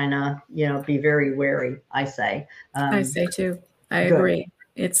 just kind of, be very wary, I say. I say too. I agree.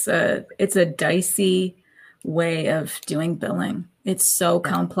 It's a dicey way of doing billing. It's so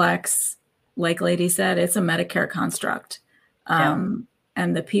complex. like Lady said, it's a Medicare construct. And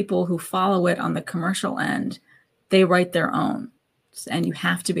the people who follow it on the commercial end, they write their own. And you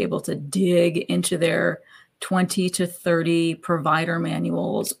have to be able to dig into their 20 to 30 provider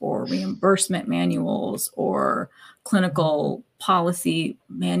manuals or reimbursement manuals or clinical policy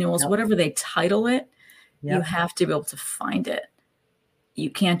manuals, whatever they title it, you have to be able to find it. You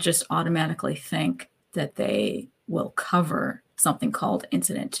can't just automatically think that they will cover something called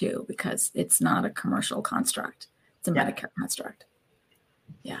Incident 2 because it's not a commercial construct. It's a Medicare construct.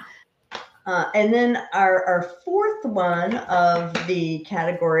 Yeah. And then our fourth one of the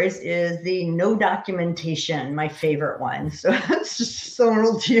categories is the no documentation, my favorite one. So,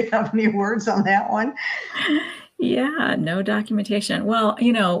 do you have any words on that one? Yeah, no documentation. Well,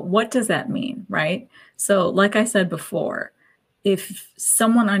 what does that mean, right? So like I said before, if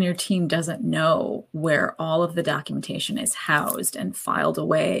someone on your team doesn't know where all of the documentation is housed and filed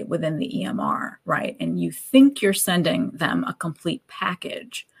away within the EMR, right? And you think you're sending them a complete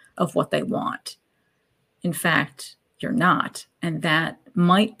package of what they want. In fact, you're not. And that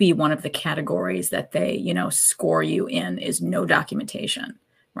might be one of the categories that they, score you in is no documentation,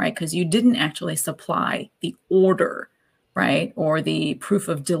 right? Because you didn't actually supply the order, right? Or the proof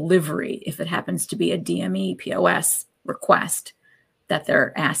of delivery, if it happens to be a DME POS request that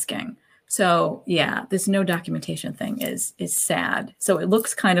they're asking. So yeah, this no documentation thing is sad. So it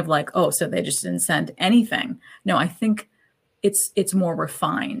looks kind of like, oh, so they just didn't send anything. No, I think it's more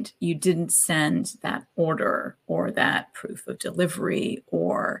refined. You didn't send that order or that proof of delivery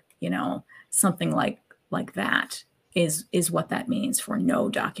or, something like that is what that means for no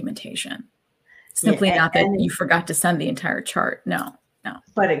documentation. Simply not that you forgot to send the entire chart. No.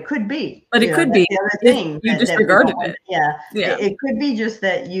 But it could be. But it could be. The other thing you disregarded it. Yeah. It could be just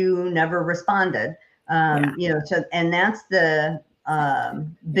that you never responded. So, and that's the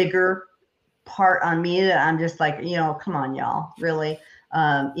bigger part on me that I'm just like, come on, y'all, really.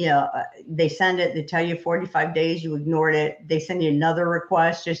 They send it, they tell you 45 days, you ignored it. They send you another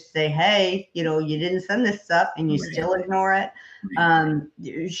request, just say, hey, you didn't send this stuff and you still ignore it.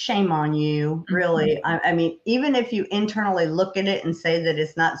 Shame on you, really. I mean, even if you internally look at it and say that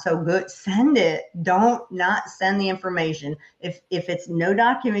it's not so good, send it. Don't not send the information. If it's no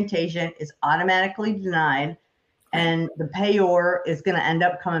documentation, it's automatically denied. And the payor is going to end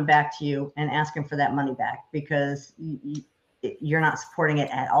up coming back to you and asking for that money back because you're not supporting it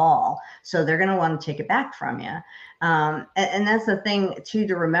at all. So they're going to want to take it back from you. And that's the thing, too,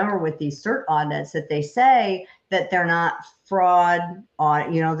 to remember with these CERT audits, that they say that they're not fraud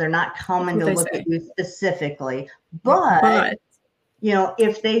audit, they're not coming to look at you specifically. But,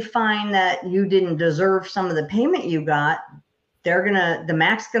 if they find that you didn't deserve some of the payment you got, the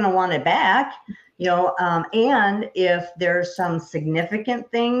MAC's going to want it back. And if there's some significant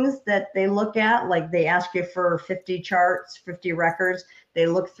things that they look at, like they ask you for 50 charts, 50 records, they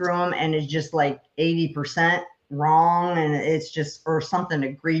look through them and it's just like 80% wrong and it's just, or something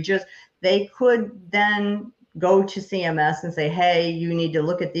egregious, they could then go to CMS and say, hey, you need to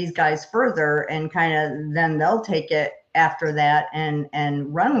look at these guys further, and kind of then they'll take it after that and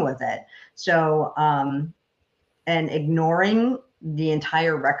run with it. So, and ignoring the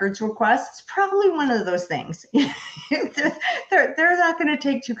entire records request is probably one of those things. they're not going to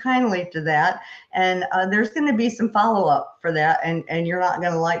take too kindly to that. And there's going to be some follow-up for that. And you're not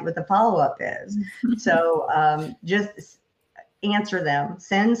going to like what the follow-up is. So just answer them,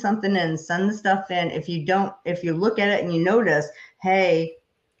 send something in, send the stuff in. If you look at it and you notice, hey,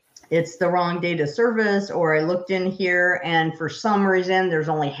 it's the wrong date of service, or I looked in here and for some reason there's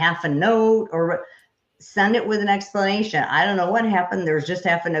only half a note, or send it with an explanation. I don't know what happened. There's just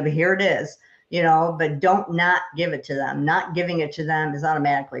happened to be, here it is, but don't not give it to them. Not giving it to them is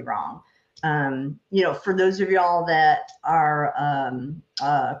automatically wrong. For those of y'all that are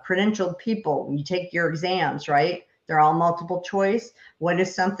credentialed people, you take your exams, right? They're all multiple choice. What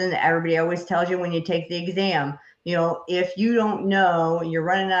is something that everybody always tells you when you take the exam? If you don't know, you're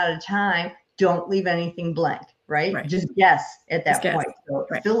running out of time, don't leave anything blank. Right? Just guess at that point. So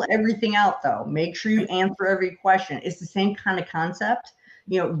fill everything out, though. Make sure you answer every question. It's the same kind of concept.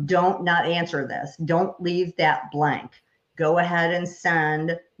 Don't not answer this. Don't leave that blank. Go ahead and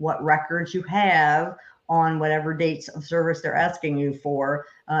send what records you have on whatever dates of service they're asking you for,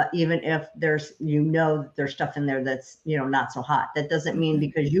 even if there's stuff in there that's not so hot. That doesn't mean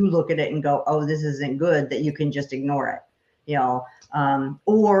because you look at it and go, oh, this isn't good, that you can just ignore it.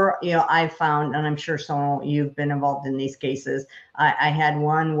 I found, and I'm sure you've been involved in these cases. I had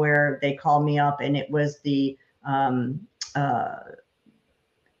one where they called me up and it was it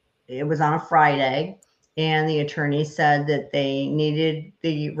was on a Friday, and the attorney said that they needed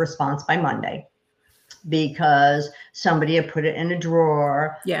the response by Monday because somebody had put it in a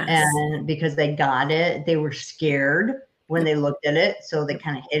drawer. Yes. And because they got it, they were scared when they looked at it. So they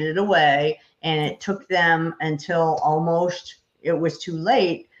kind of hid it away. And it took them until almost it was too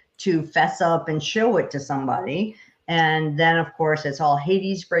late to fess up and show it to somebody. And then, of course, it's all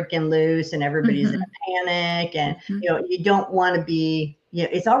Hades breaking loose and everybody's in a panic. And, you don't want to be,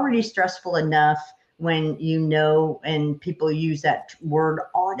 it's already stressful enough when and people use that word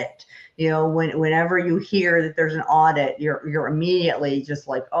audit. Whenever you hear that there's an audit, you're immediately just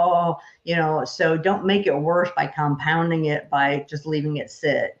like, oh, so don't make it worse by compounding it by just leaving it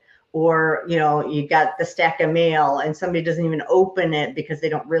sit. Or, you got the stack of mail and somebody doesn't even open it because they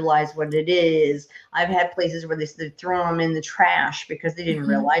don't realize what it is. I've had places where they throw them in the trash because they didn't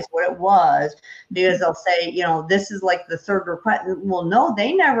realize what it was, because they'll say, this is like the third request. Well, no,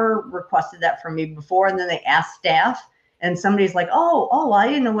 they never requested that from me before. And then they ask staff and somebody's like, oh, I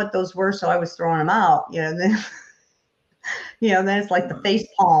didn't know what those were, so I was throwing them out. Then it's like the face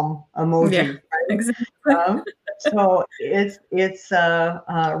palm emoji. Yeah, right? exactly. So it's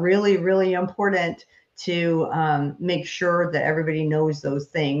really, really important to make sure that everybody knows those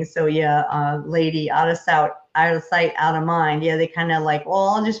things. So lady, out of sight, out of mind. Yeah, they kind of like, well,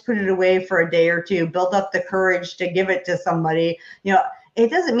 I'll just put it away for a day or two, build up the courage to give it to somebody. It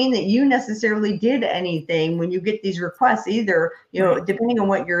doesn't mean that you necessarily did anything when you get these requests either, depending on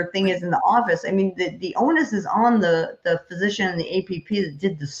what your thing is in the office. I mean, the onus is on the physician and the APP that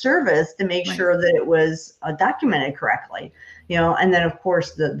did the service to make sure that it was documented correctly, and then of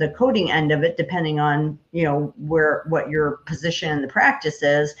course the coding end of it, depending on, what your position in the practice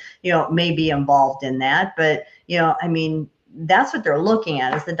is, may be involved in that. But, I mean, that's what they're looking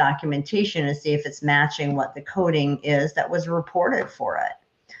at, is the documentation, to see if it's matching what the coding is that was reported for it.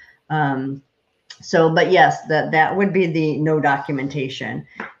 But yes, that would be the no documentation.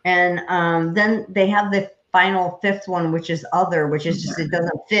 And then they have the final fifth one, which is other, which is just, it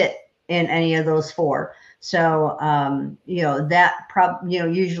doesn't fit in any of those four. So, that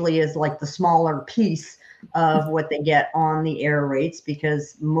usually is like the smaller piece of what they get on the error rates,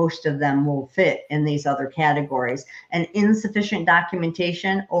 because most of them will fit in these other categories. And insufficient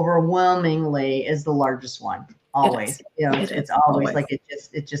documentation overwhelmingly is the largest one. Always, it's always like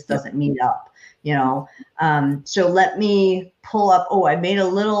it just doesn't meet up, So let me pull up. Oh, I made a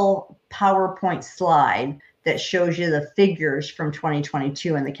little PowerPoint slide that shows you the figures from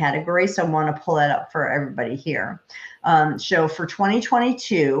 2022 in the category. So I want to pull that up for everybody here. So for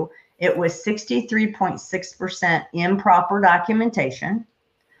 2022, it was 63.6% improper documentation,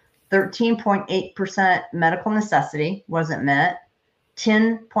 13.8% medical necessity wasn't met,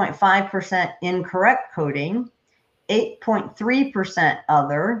 10.5% incorrect coding, 8.3%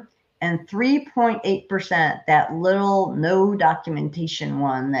 other, and 3.8% that little no documentation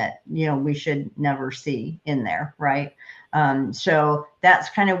one that, we should never see in there, right? So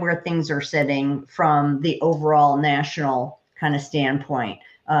that's kind of where things are sitting from the overall national kind of standpoint.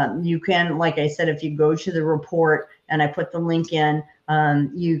 You can, like I said, if you go to the report, and I put the link in,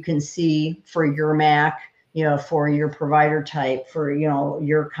 you can see for your MAC, for your provider type, for,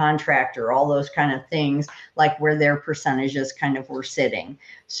 your contractor, all those kind of things, like where their percentages kind of were sitting.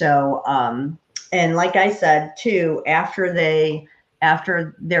 So, and like I said, too, after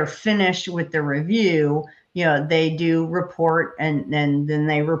they're finished with the review, they do report, and then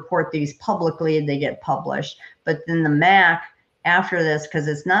they report these publicly, they get published. But then the MAC, after this, because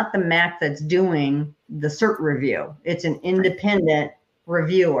it's not the MAC that's doing the CERT review, it's an independent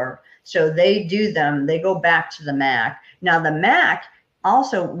reviewer. So they do them, they go back to the MAC. Now the MAC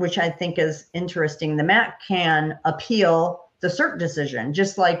also, which I think is interesting, the MAC can appeal the CERT decision,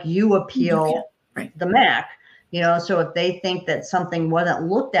 just like you appeal the MAC. So if they think that something wasn't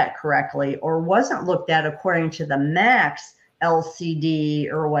looked at correctly or wasn't looked at according to the MAC's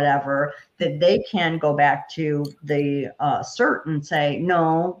LCD or whatever, that they can go back to the CERT and say,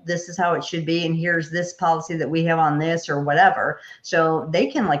 no, this is how it should be, and here's this policy that we have on this, or whatever. So they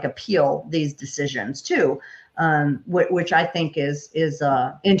can appeal these decisions too, which I think is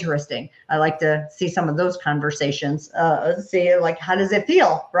interesting. I like to see some of those conversations, see how does it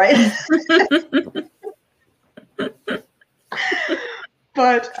feel, right?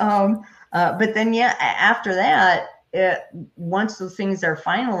 But then after that, once those things are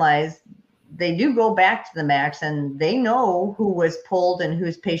finalized, they do go back to the MACs, and they know who was pulled and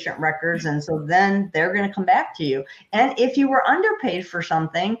whose patient records. And so then they're going to come back to you. And if you were underpaid for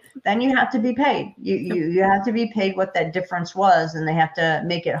something, then you have to be paid. You have to be paid what that difference was, and they have to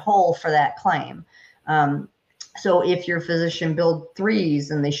make it whole for that claim. So if your physician billed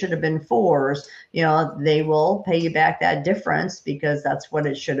 3s and they should have been 4s, they will pay you back that difference because that's what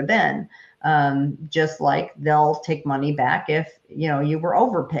it should have been. Just like they'll take money back if, you were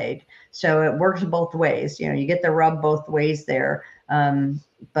overpaid. So it works both ways. You get the rub both ways there.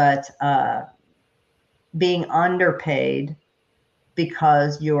 But being underpaid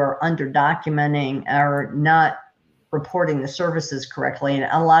because you're under documenting or not reporting the services correctly. And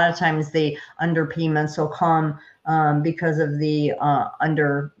a lot of times the underpayments will come because of the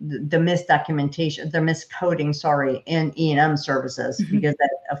misdocumentation, the miscoding, in E&M services, because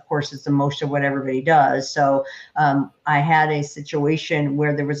that, of course, is the most of what everybody does. So I had a situation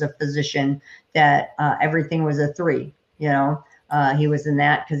where there was a physician that everything was a 3, he was in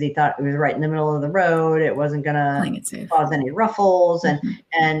that because he thought it was right in the middle of the road. It wasn't going to cause any ruffles.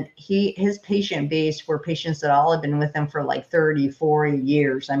 And his patient base were patients that all had been with him for like 30, 40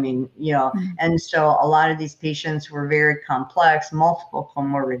 years. I mean, and so a lot of these patients were very complex, multiple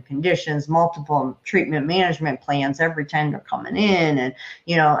comorbid conditions, multiple treatment management plans every time they're coming in. And,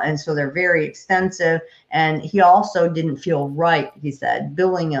 and so they're very extensive. And he also didn't feel right, he said,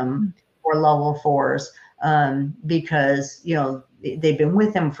 billing them for level 4s. Because, they've been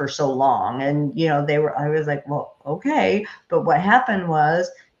with him for so long and, I was like, well, okay. But what happened was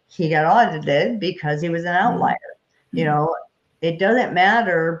he got audited because he was an outlier. It doesn't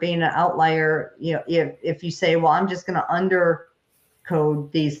matter being an outlier, if you say, well, I'm just going to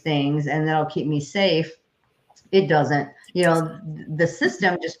undercode these things and that'll keep me safe. It doesn't. The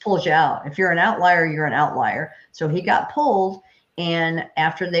system just pulls you out. If you're an outlier, you're an outlier. So he got pulled, and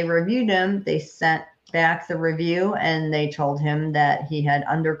after they reviewed him, they sent back the review and they told him that he had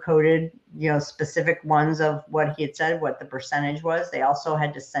undercoded, specific ones of what he had said, what the percentage was. They also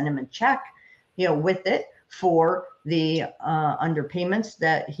had to send him a check, with it for the underpayments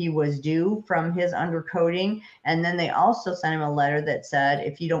that he was due from his undercoding. And then they also sent him a letter that said,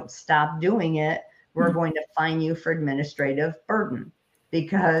 if you don't stop doing it, we're going to fine you for administrative burden,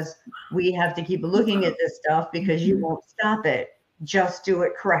 because we have to keep looking at this stuff because you won't stop it. Just do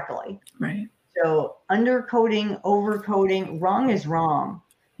it correctly. Right. So undercoding, overcoding, wrong is wrong.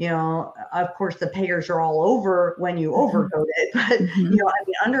 Of course, the payers are all over when you overcode it, but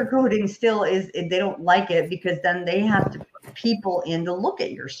undercoding still is, they don't like it because then they have to put people in to look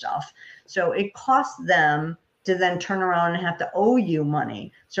at your stuff. So it costs them to then turn around and have to owe you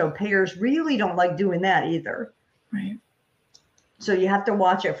money. So payers really don't like doing that either. Right. So you have to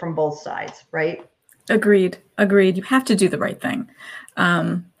watch it from both sides, right? Agreed. You have to do the right thing.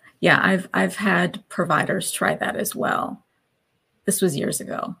 Yeah, I've had providers try that as well. This was years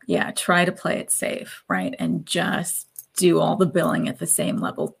ago. Yeah, try to play it safe, right? And just do all the billing at the same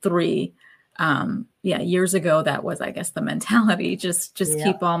level 3. Years ago, that was, I guess, the mentality. Just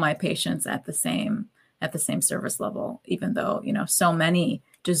keep all my patients at the same service level, even though, so many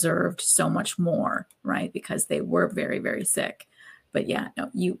deserved so much more, right? Because they were very, very sick. But yeah, no,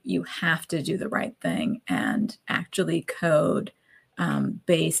 you have to do the right thing and actually code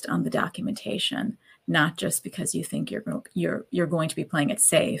based on the documentation, not just because you think you're going to be playing it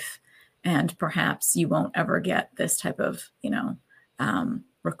safe, and perhaps you won't ever get this type of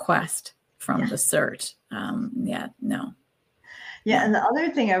request from the CERT. No. Yeah, and the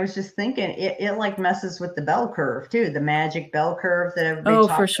other thing I was just thinking, it like messes with the bell curve too, the magic bell curve that everybody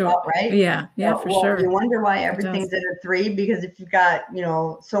talks about, right? Yeah, for sure. You wonder why everything's at a 3, because if you've got,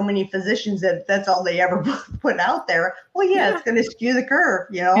 so many physicians that's all they ever put out there, well, it's going to skew the curve,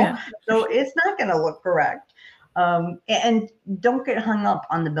 so it's not going to look correct. And don't get hung up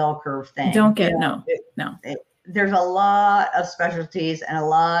on the bell curve thing. There's a lot of specialties and a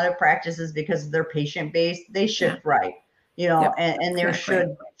lot of practices, because of their patient base, they shift right. And there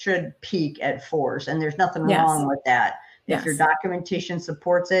should peak at 4s, and there's nothing wrong with that. If your documentation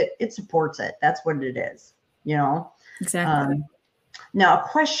supports it, it supports it. That's what it is, Exactly. Now, a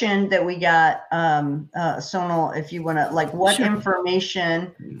question that we got, Sonal, if you want to, what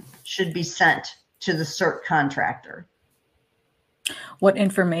information should be sent to the CERT contractor? What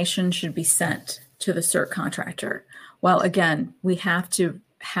information should be sent to the CERT contractor? Well, again, we have to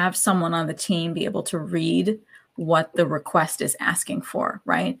have someone on the team be able to read what the request is asking for,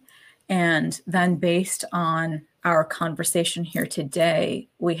 right? And then based on our conversation here today,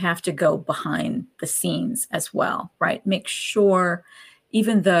 we have to go behind the scenes as well, right? Make sure,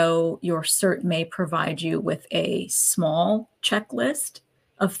 even though your CERT may provide you with a small checklist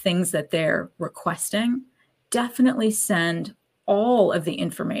of things that they're requesting, definitely send all of the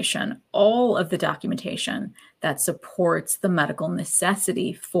information, all of the documentation that supports the medical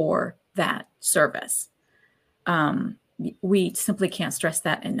necessity for that service. We simply can't stress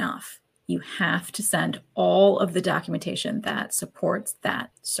that enough. you have to send all of the documentation that supports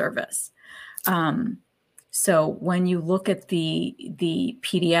that service. So when you look at the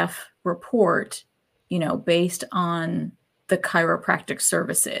PDF report, based on the chiropractic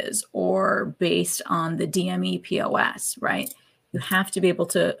services or based on the DME POS, right? You have to be able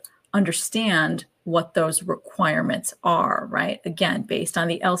to understand what those requirements are, right? Again, based on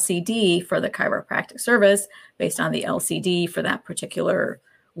the LCD for the chiropractic service, based on the LCD for that particular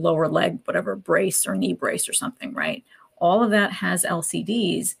lower leg, whatever brace or knee brace or something, right? All of that has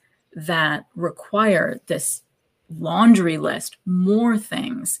LCDs that require this laundry list, more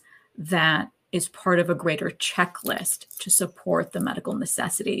things that is part of a greater checklist to support the medical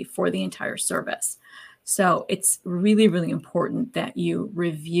necessity for the entire service. So it's really, really important that you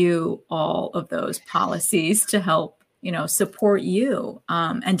review all of those policies to help, support you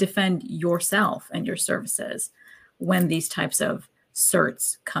and defend yourself and your services when these types of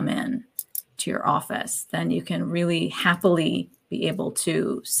certs come in to your office. Then you can really happily be able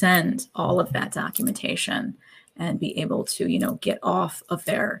to send all of that documentation and be able to, get off of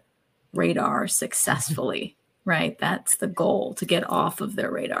their radar successfully, right? That's the goal, to get off of their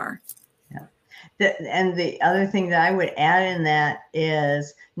radar. Yeah. And the other thing that I would add in that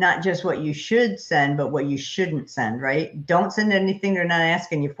is not just what you should send, but what you shouldn't send, right? Don't send anything they're not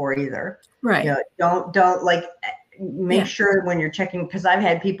asking you for either. Right. Don't like, make sure when you're checking, because I've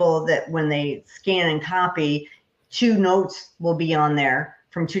had people that when they scan and copy, 2 notes will be on there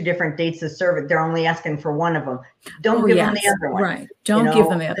from 2 different dates of service. They're only asking for one of them. Don't give them the other one. Right. Don't give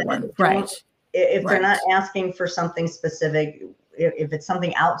them the other one. Right. If they're not asking for something specific, if it's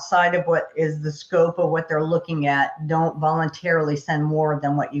something outside of what is the scope of what they're looking at, don't voluntarily send more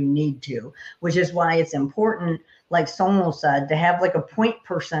than what you need to, which is why it's important, like Somo said, to have like a point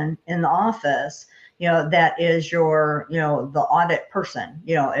person in the office, that is your, the audit person.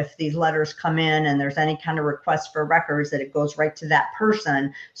 If these letters come in and there's any kind of request for records, that it goes right to that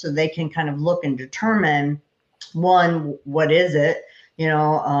person so they can kind of look and determine, one, what is it?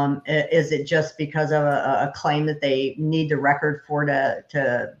 Is it just because of a claim that they need the record for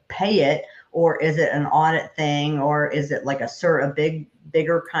to pay it? Or is it an audit thing? Or is it like a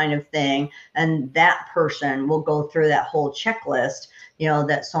bigger kind of thing? And that person will go through that whole checklist,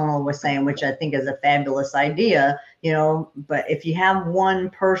 that Sonal was saying, which I think is a fabulous idea, but if you have one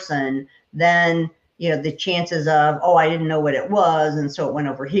person, then, the chances of, oh, I didn't know what it was, and so it went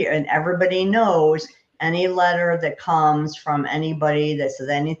over here, and everybody knows any letter that comes from anybody that says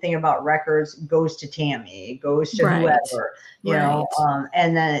anything about records goes to Tammy, goes to whoever,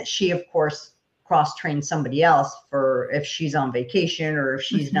 and then she, of course, cross-train somebody else for if she's on vacation or if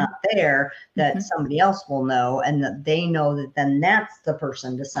she's not there, that somebody else will know, and that they know that then that's the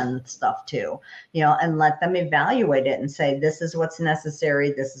person to send stuff to, and let them evaluate it and say, this is what's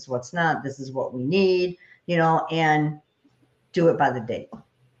necessary, this is what's not, this is what we need, and do it by the date,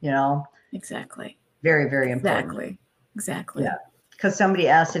 Exactly. Very, very important. Exactly. Yeah. Because somebody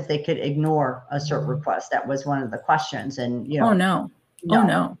asked if they could ignore a CERT request. That was one of the questions. And, oh, no.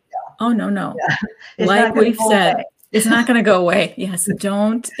 Yeah. Like we've said, It's not going to go away. Yes.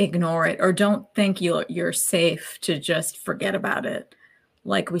 Don't ignore it, or don't think you're safe to just forget about it.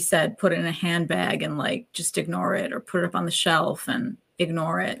 Like we said, put it in a handbag and just ignore it, or put it up on the shelf and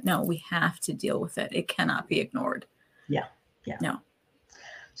ignore it. No, we have to deal with it. It cannot be ignored. Yeah. Yeah. No.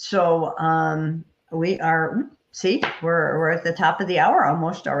 So we are, we're at the top of the hour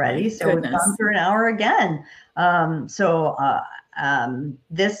almost already. So we've gone through an hour again.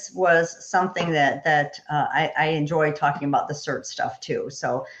 This was something that I enjoy talking about the CERT stuff too.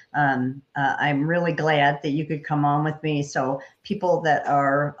 So I'm really glad that you could come on with me. So people that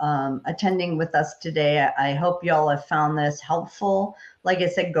are attending with us today, I hope y'all have found this helpful. Like I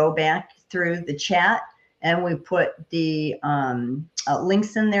said, go back through the chat and we put the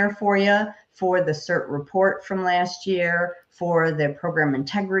links in there for you for the CERT report from last year, for the program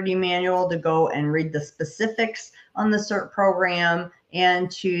integrity manual to go and read the specifics on the CERT program,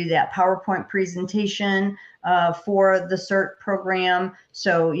 and to that PowerPoint presentation for the CERT program.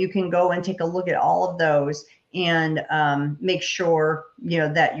 So you can go and take a look at all of those and make sure,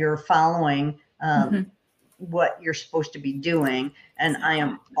 that you're following what you're supposed to be doing. And I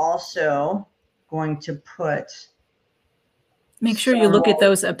am also going to put... Make sure you look at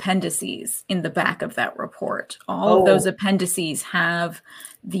those appendices in the back of that report. All of those appendices have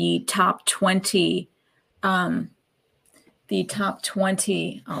the top 20, I'll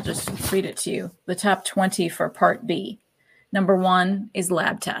just read it to you. The top 20 for Part B. Number 1 is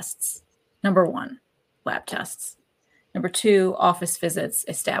lab tests. Number 2, office visits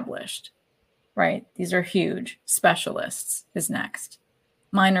established, right? These are huge. Specialists is next.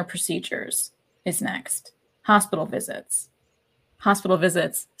 Minor procedures is next. Hospital visits,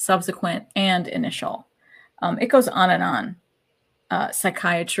 subsequent and initial. It goes on and on.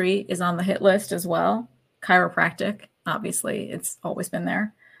 Psychiatry is on the hit list as well. Chiropractic, obviously, it's always been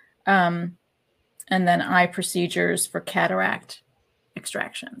there. And then eye procedures for cataract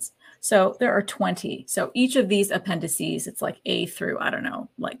extractions. So there are 20. So each of these appendices, it's like A through, I don't know,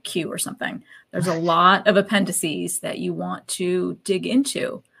 like Q or something. There's a lot of appendices that you want to dig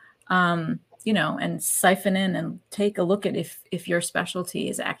into, and siphon in and take a look at if your specialty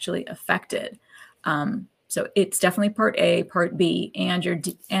is actually affected. So it's definitely part A, part B, and your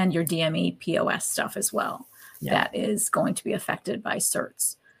DME POS stuff as well. Yeah. That is going to be affected by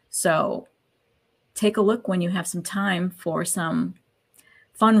CERTs. So take a look when you have some time for some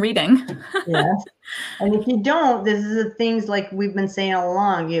fun reading. Yes. And if you don't, this is the things like we've been saying all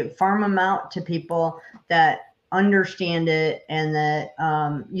along, you farm them out to people that understand it and that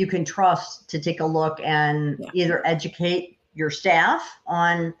you can trust to take a look and either educate your staff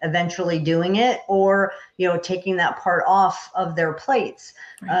on eventually doing it or, taking that part off of their plates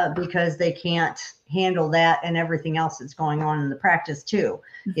because they can't handle that and everything else that's going on in the practice too.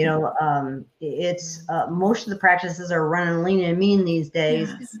 Mm-hmm. It's most of the practices are running lean and mean these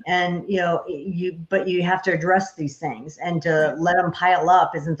days. Yes. And, but you have to address these things, and to let them pile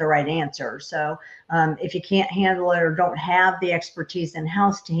up isn't the right answer. So if you can't handle it or don't have the expertise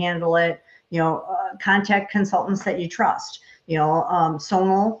in-house to handle it, contact consultants that you trust,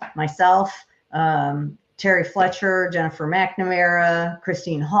 Sonal, myself, Terry Fletcher, Jennifer McNamara,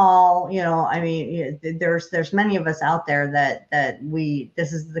 Christine Hall, there's many of us out there that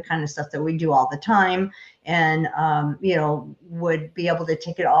this is the kind of stuff that we do all the time, and, would be able to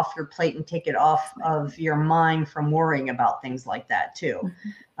take it off your plate and take it off of your mind from worrying about things like that too.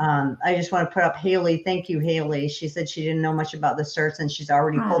 Mm-hmm. I just want to put up Haley. Thank you, Haley. She said she didn't know much about the CERTs and she's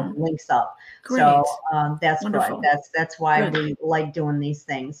already pulled the links up. Great. So that's wonderful. Good. That's why we like doing these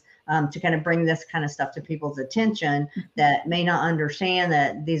things, to kind of bring this kind of stuff to people's attention that may not understand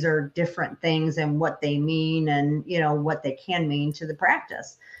that these are different things and what they mean and, what they can mean to the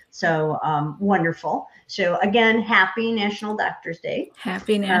practice. So wonderful. So again, happy National Doctors Day.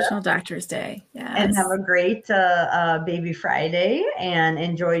 Happy National Doctors Day. Yes. And have a great Baby Friday and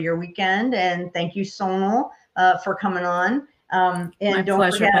enjoy your weekend. And thank you, Sonal, for coming on. And my don't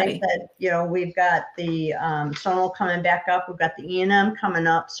pleasure, forget, buddy. I said, we've got the Sonal coming back up. We've got the E&M coming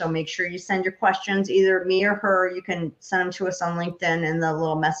up. So make sure you send your questions, either me or her. You can send them to us on LinkedIn and the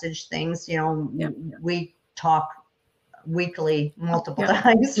little message things. We talk weekly multiple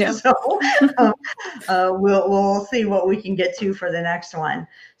times. Yep. So we'll see what we can get to for the next one.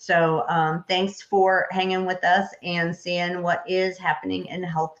 So thanks for hanging with us and seeing what is happening in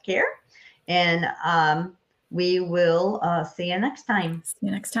healthcare. And we will see you next time. See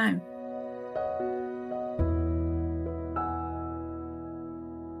you next time.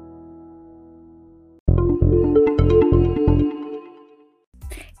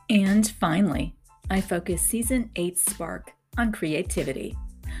 And finally, I focus Season 8's Spark on creativity.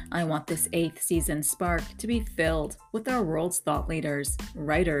 I want this 8th season Spark to be filled with our world's thought leaders,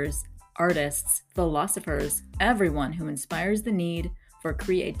 writers, artists, philosophers, everyone who inspires the need for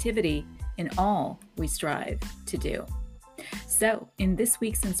creativity in all we strive to do. So, in this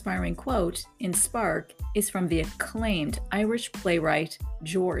week's inspiring quote in Spark is from the acclaimed Irish playwright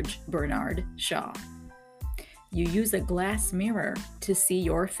George Bernard Shaw. You use a glass mirror to see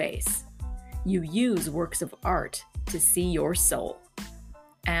your face. You use works of art to see your soul.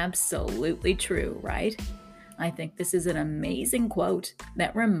 Absolutely true, right? I think this is an amazing quote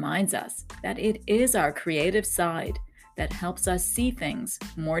that reminds us that it is our creative side that helps us see things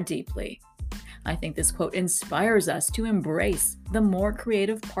more deeply. I think this quote inspires us to embrace the more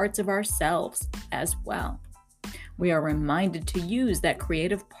creative parts of ourselves as well. We are reminded to use that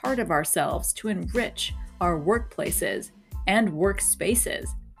creative part of ourselves to enrich our workplaces and workspaces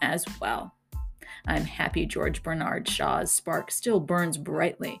as well. I'm happy George Bernard Shaw's spark still burns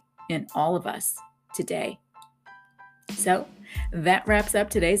brightly in all of us today. So that wraps up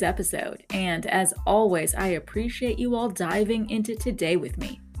today's episode. And as always, I appreciate you all diving into today with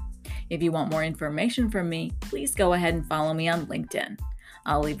me. If you want more information from me, please go ahead and follow me on LinkedIn.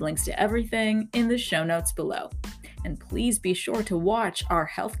 I'll leave links to everything in the show notes below. And please be sure to watch our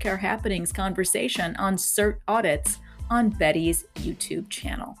Healthcare Happenings conversation on CERT audits on Betty's YouTube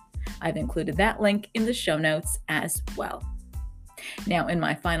channel. I've included that link in the show notes as well. Now, in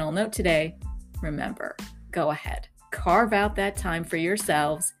my final note today, remember, go ahead, carve out that time for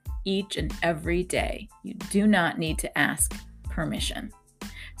yourselves each and every day. You do not need to ask permission.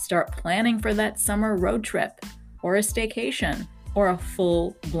 Start planning for that summer road trip or a staycation or a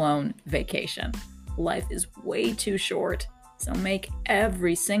full-blown vacation. Life is way too short, so make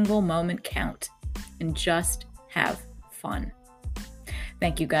every single moment count and just have fun.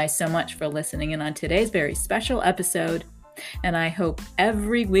 Thank you guys so much for listening in on today's very special episode, and I hope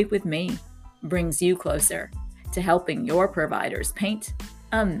every week with me brings you closer to helping your providers paint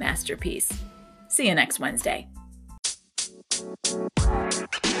a masterpiece. See you next Wednesday.